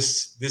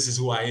this is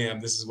who I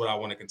am. This is what I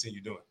want to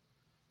continue doing.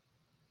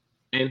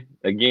 And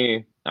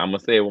again, I'm going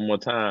to say it one more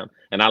time.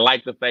 And I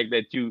like the fact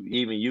that you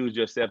even use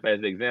yourself as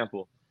an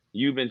example.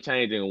 You've been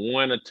changing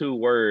 1 or 2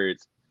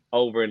 words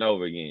over and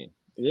over again.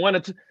 1 or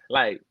 2,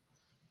 like,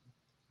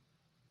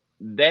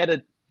 that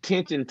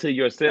attention to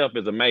yourself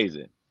is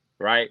amazing,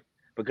 right?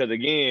 Because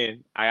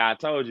again, I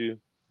told you,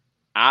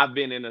 I've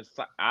been in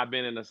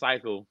a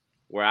cycle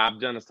where I've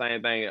done the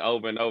same thing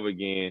over and over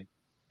again,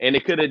 and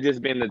it could have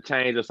just been the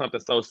change of something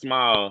so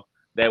small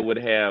that would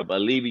have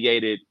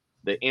alleviated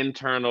the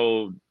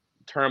internal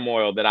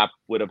turmoil that I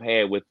would have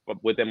had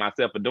within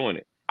myself for doing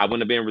it. I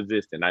wouldn't have been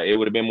resistant. It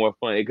would have been more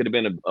fun. It could have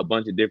been a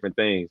bunch of different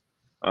things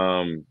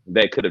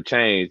that could have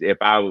changed if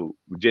I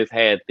just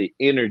had the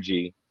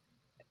energy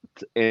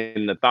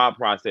in the thought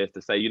process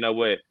to say, you know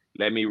what,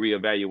 let me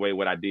reevaluate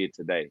what I did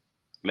today.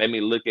 Let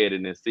me look at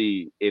it and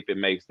see if it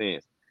makes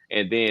sense.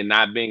 And then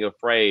not being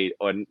afraid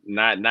or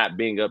not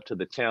being up to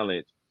the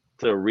challenge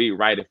to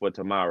rewrite it for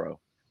tomorrow.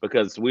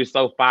 Because we're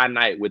so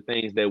finite with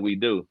things that we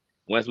do.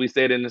 Once we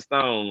set in the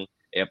stone,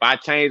 if I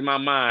change my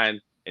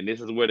mind, and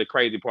this is where the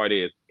crazy part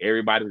is,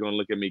 everybody's going to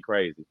look at me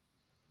crazy.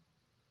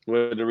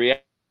 Well, the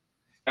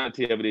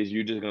reality of it is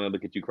you're just going to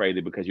look at you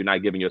crazy because you're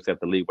not giving yourself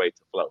the leeway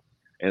to flow.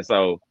 And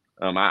so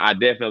I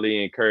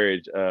definitely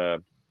encourage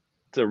to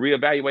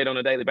reevaluate on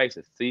a daily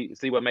basis.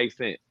 See what makes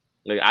sense.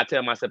 Like, I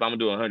tell myself I'm gonna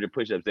do 100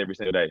 push-ups every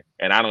single day,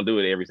 and I don't do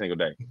it every single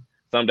day.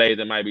 Some days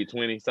it might be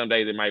 20, some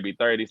days it might be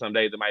 30, some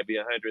days it might be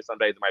 100, some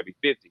days it might be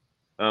 50.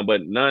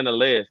 But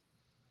nonetheless,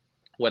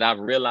 what I've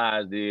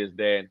realized is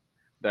that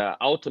the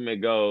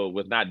ultimate goal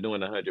was not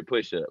doing 100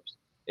 push-ups.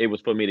 It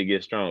was for me to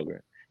get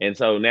stronger. And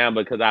so now,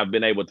 because I've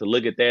been able to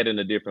look at that in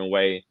a different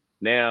way,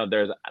 now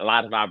there's a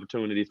lot of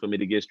opportunities for me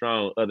to get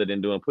strong other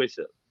than doing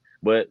push-ups.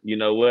 But you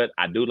know what?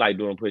 I do like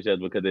doing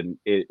push-ups because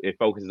it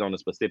focuses on a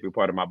specific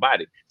part of my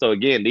body. So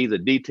again, these are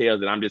details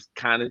that I'm just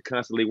kind of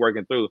constantly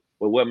working through.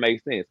 Well, what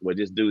makes sense? Well,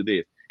 just do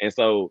this. And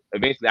so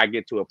eventually I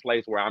get to a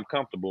place where I'm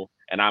comfortable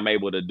and I'm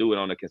able to do it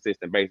on a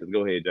consistent basis.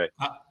 Go ahead, Jay.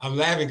 I'm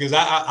laughing because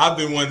I've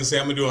been wanting to say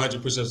I'm going to do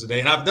 100 push-ups a day,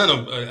 and I've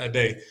done them a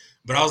day.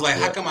 But I was like,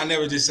 how come I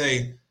never just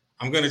say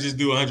I'm going to just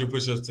do 100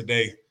 push-ups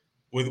today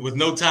with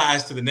no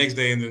ties to the next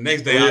day, and the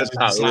next day I'll just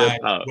decide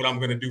what I'm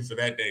going to do for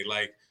that day.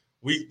 Like,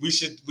 we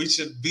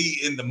should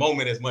be in the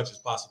moment as much as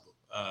possible.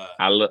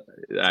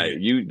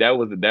 You. That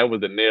was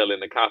a nail in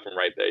the coffin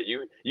right there.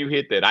 You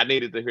hit that. I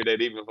needed to hear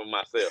that even for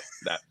myself.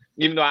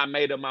 Even though I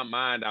made up my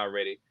mind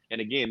already.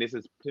 And again, this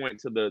is point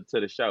to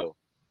the show.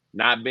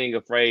 Not being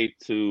afraid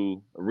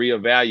to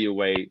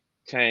reevaluate,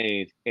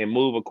 change, and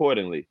move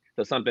accordingly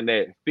to something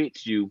that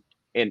fits you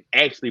and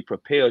actually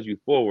propels you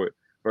forward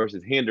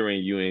versus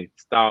hindering you and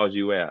stalls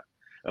you out.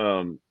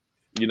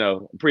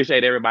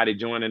 Appreciate everybody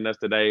joining us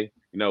today.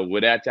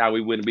 Without y'all,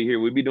 we wouldn't be here.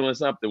 We'd be doing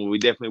something. We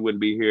definitely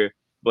wouldn't be here.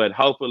 But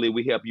hopefully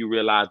we help you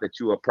realize that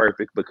you are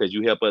perfect because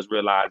you help us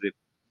realize it.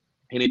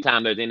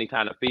 Anytime there's any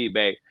kind of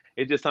feedback,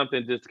 it's just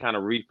something just to kind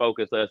of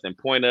refocus us and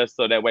point us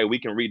so that way we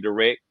can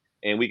redirect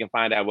and we can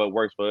find out what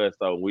works for us.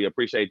 So we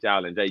appreciate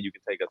y'all. And Jay, you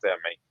can take us out,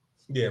 man.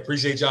 Yeah,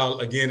 appreciate y'all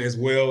again as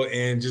well.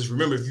 And just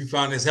remember, if you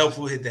found this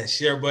helpful, hit that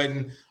share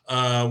button.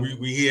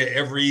 We here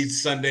every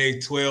Sunday,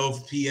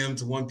 12 p.m.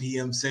 to 1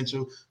 p.m.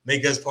 Central.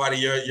 Make us part of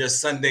your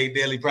Sunday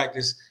daily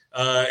practice.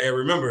 And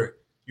remember,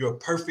 you're a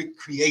perfect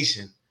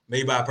creation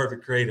made by a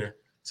perfect creator.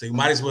 So you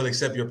might as well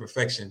accept your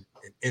perfection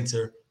and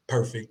enter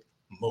perfect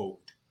mode.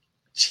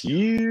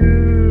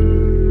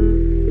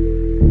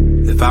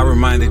 If I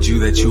reminded you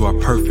that you are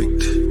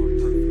perfect,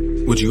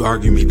 would you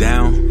argue me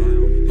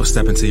down or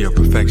step into your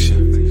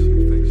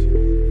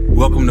perfection?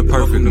 Welcome to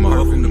perfect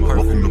mode,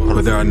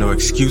 where there are no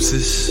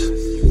excuses,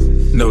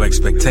 no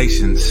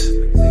expectations,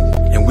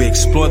 and we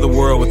explore the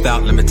world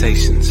without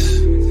limitations.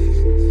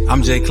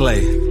 I'm Jay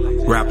Clay,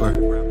 rapper,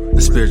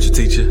 the spiritual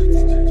teacher,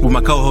 with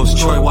my co-host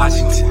Troy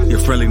Washington, your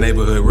friendly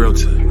neighborhood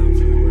realtor.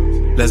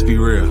 Let's be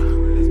real,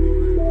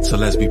 so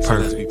let's be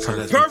perfect.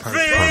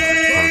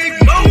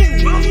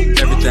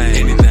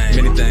 Everything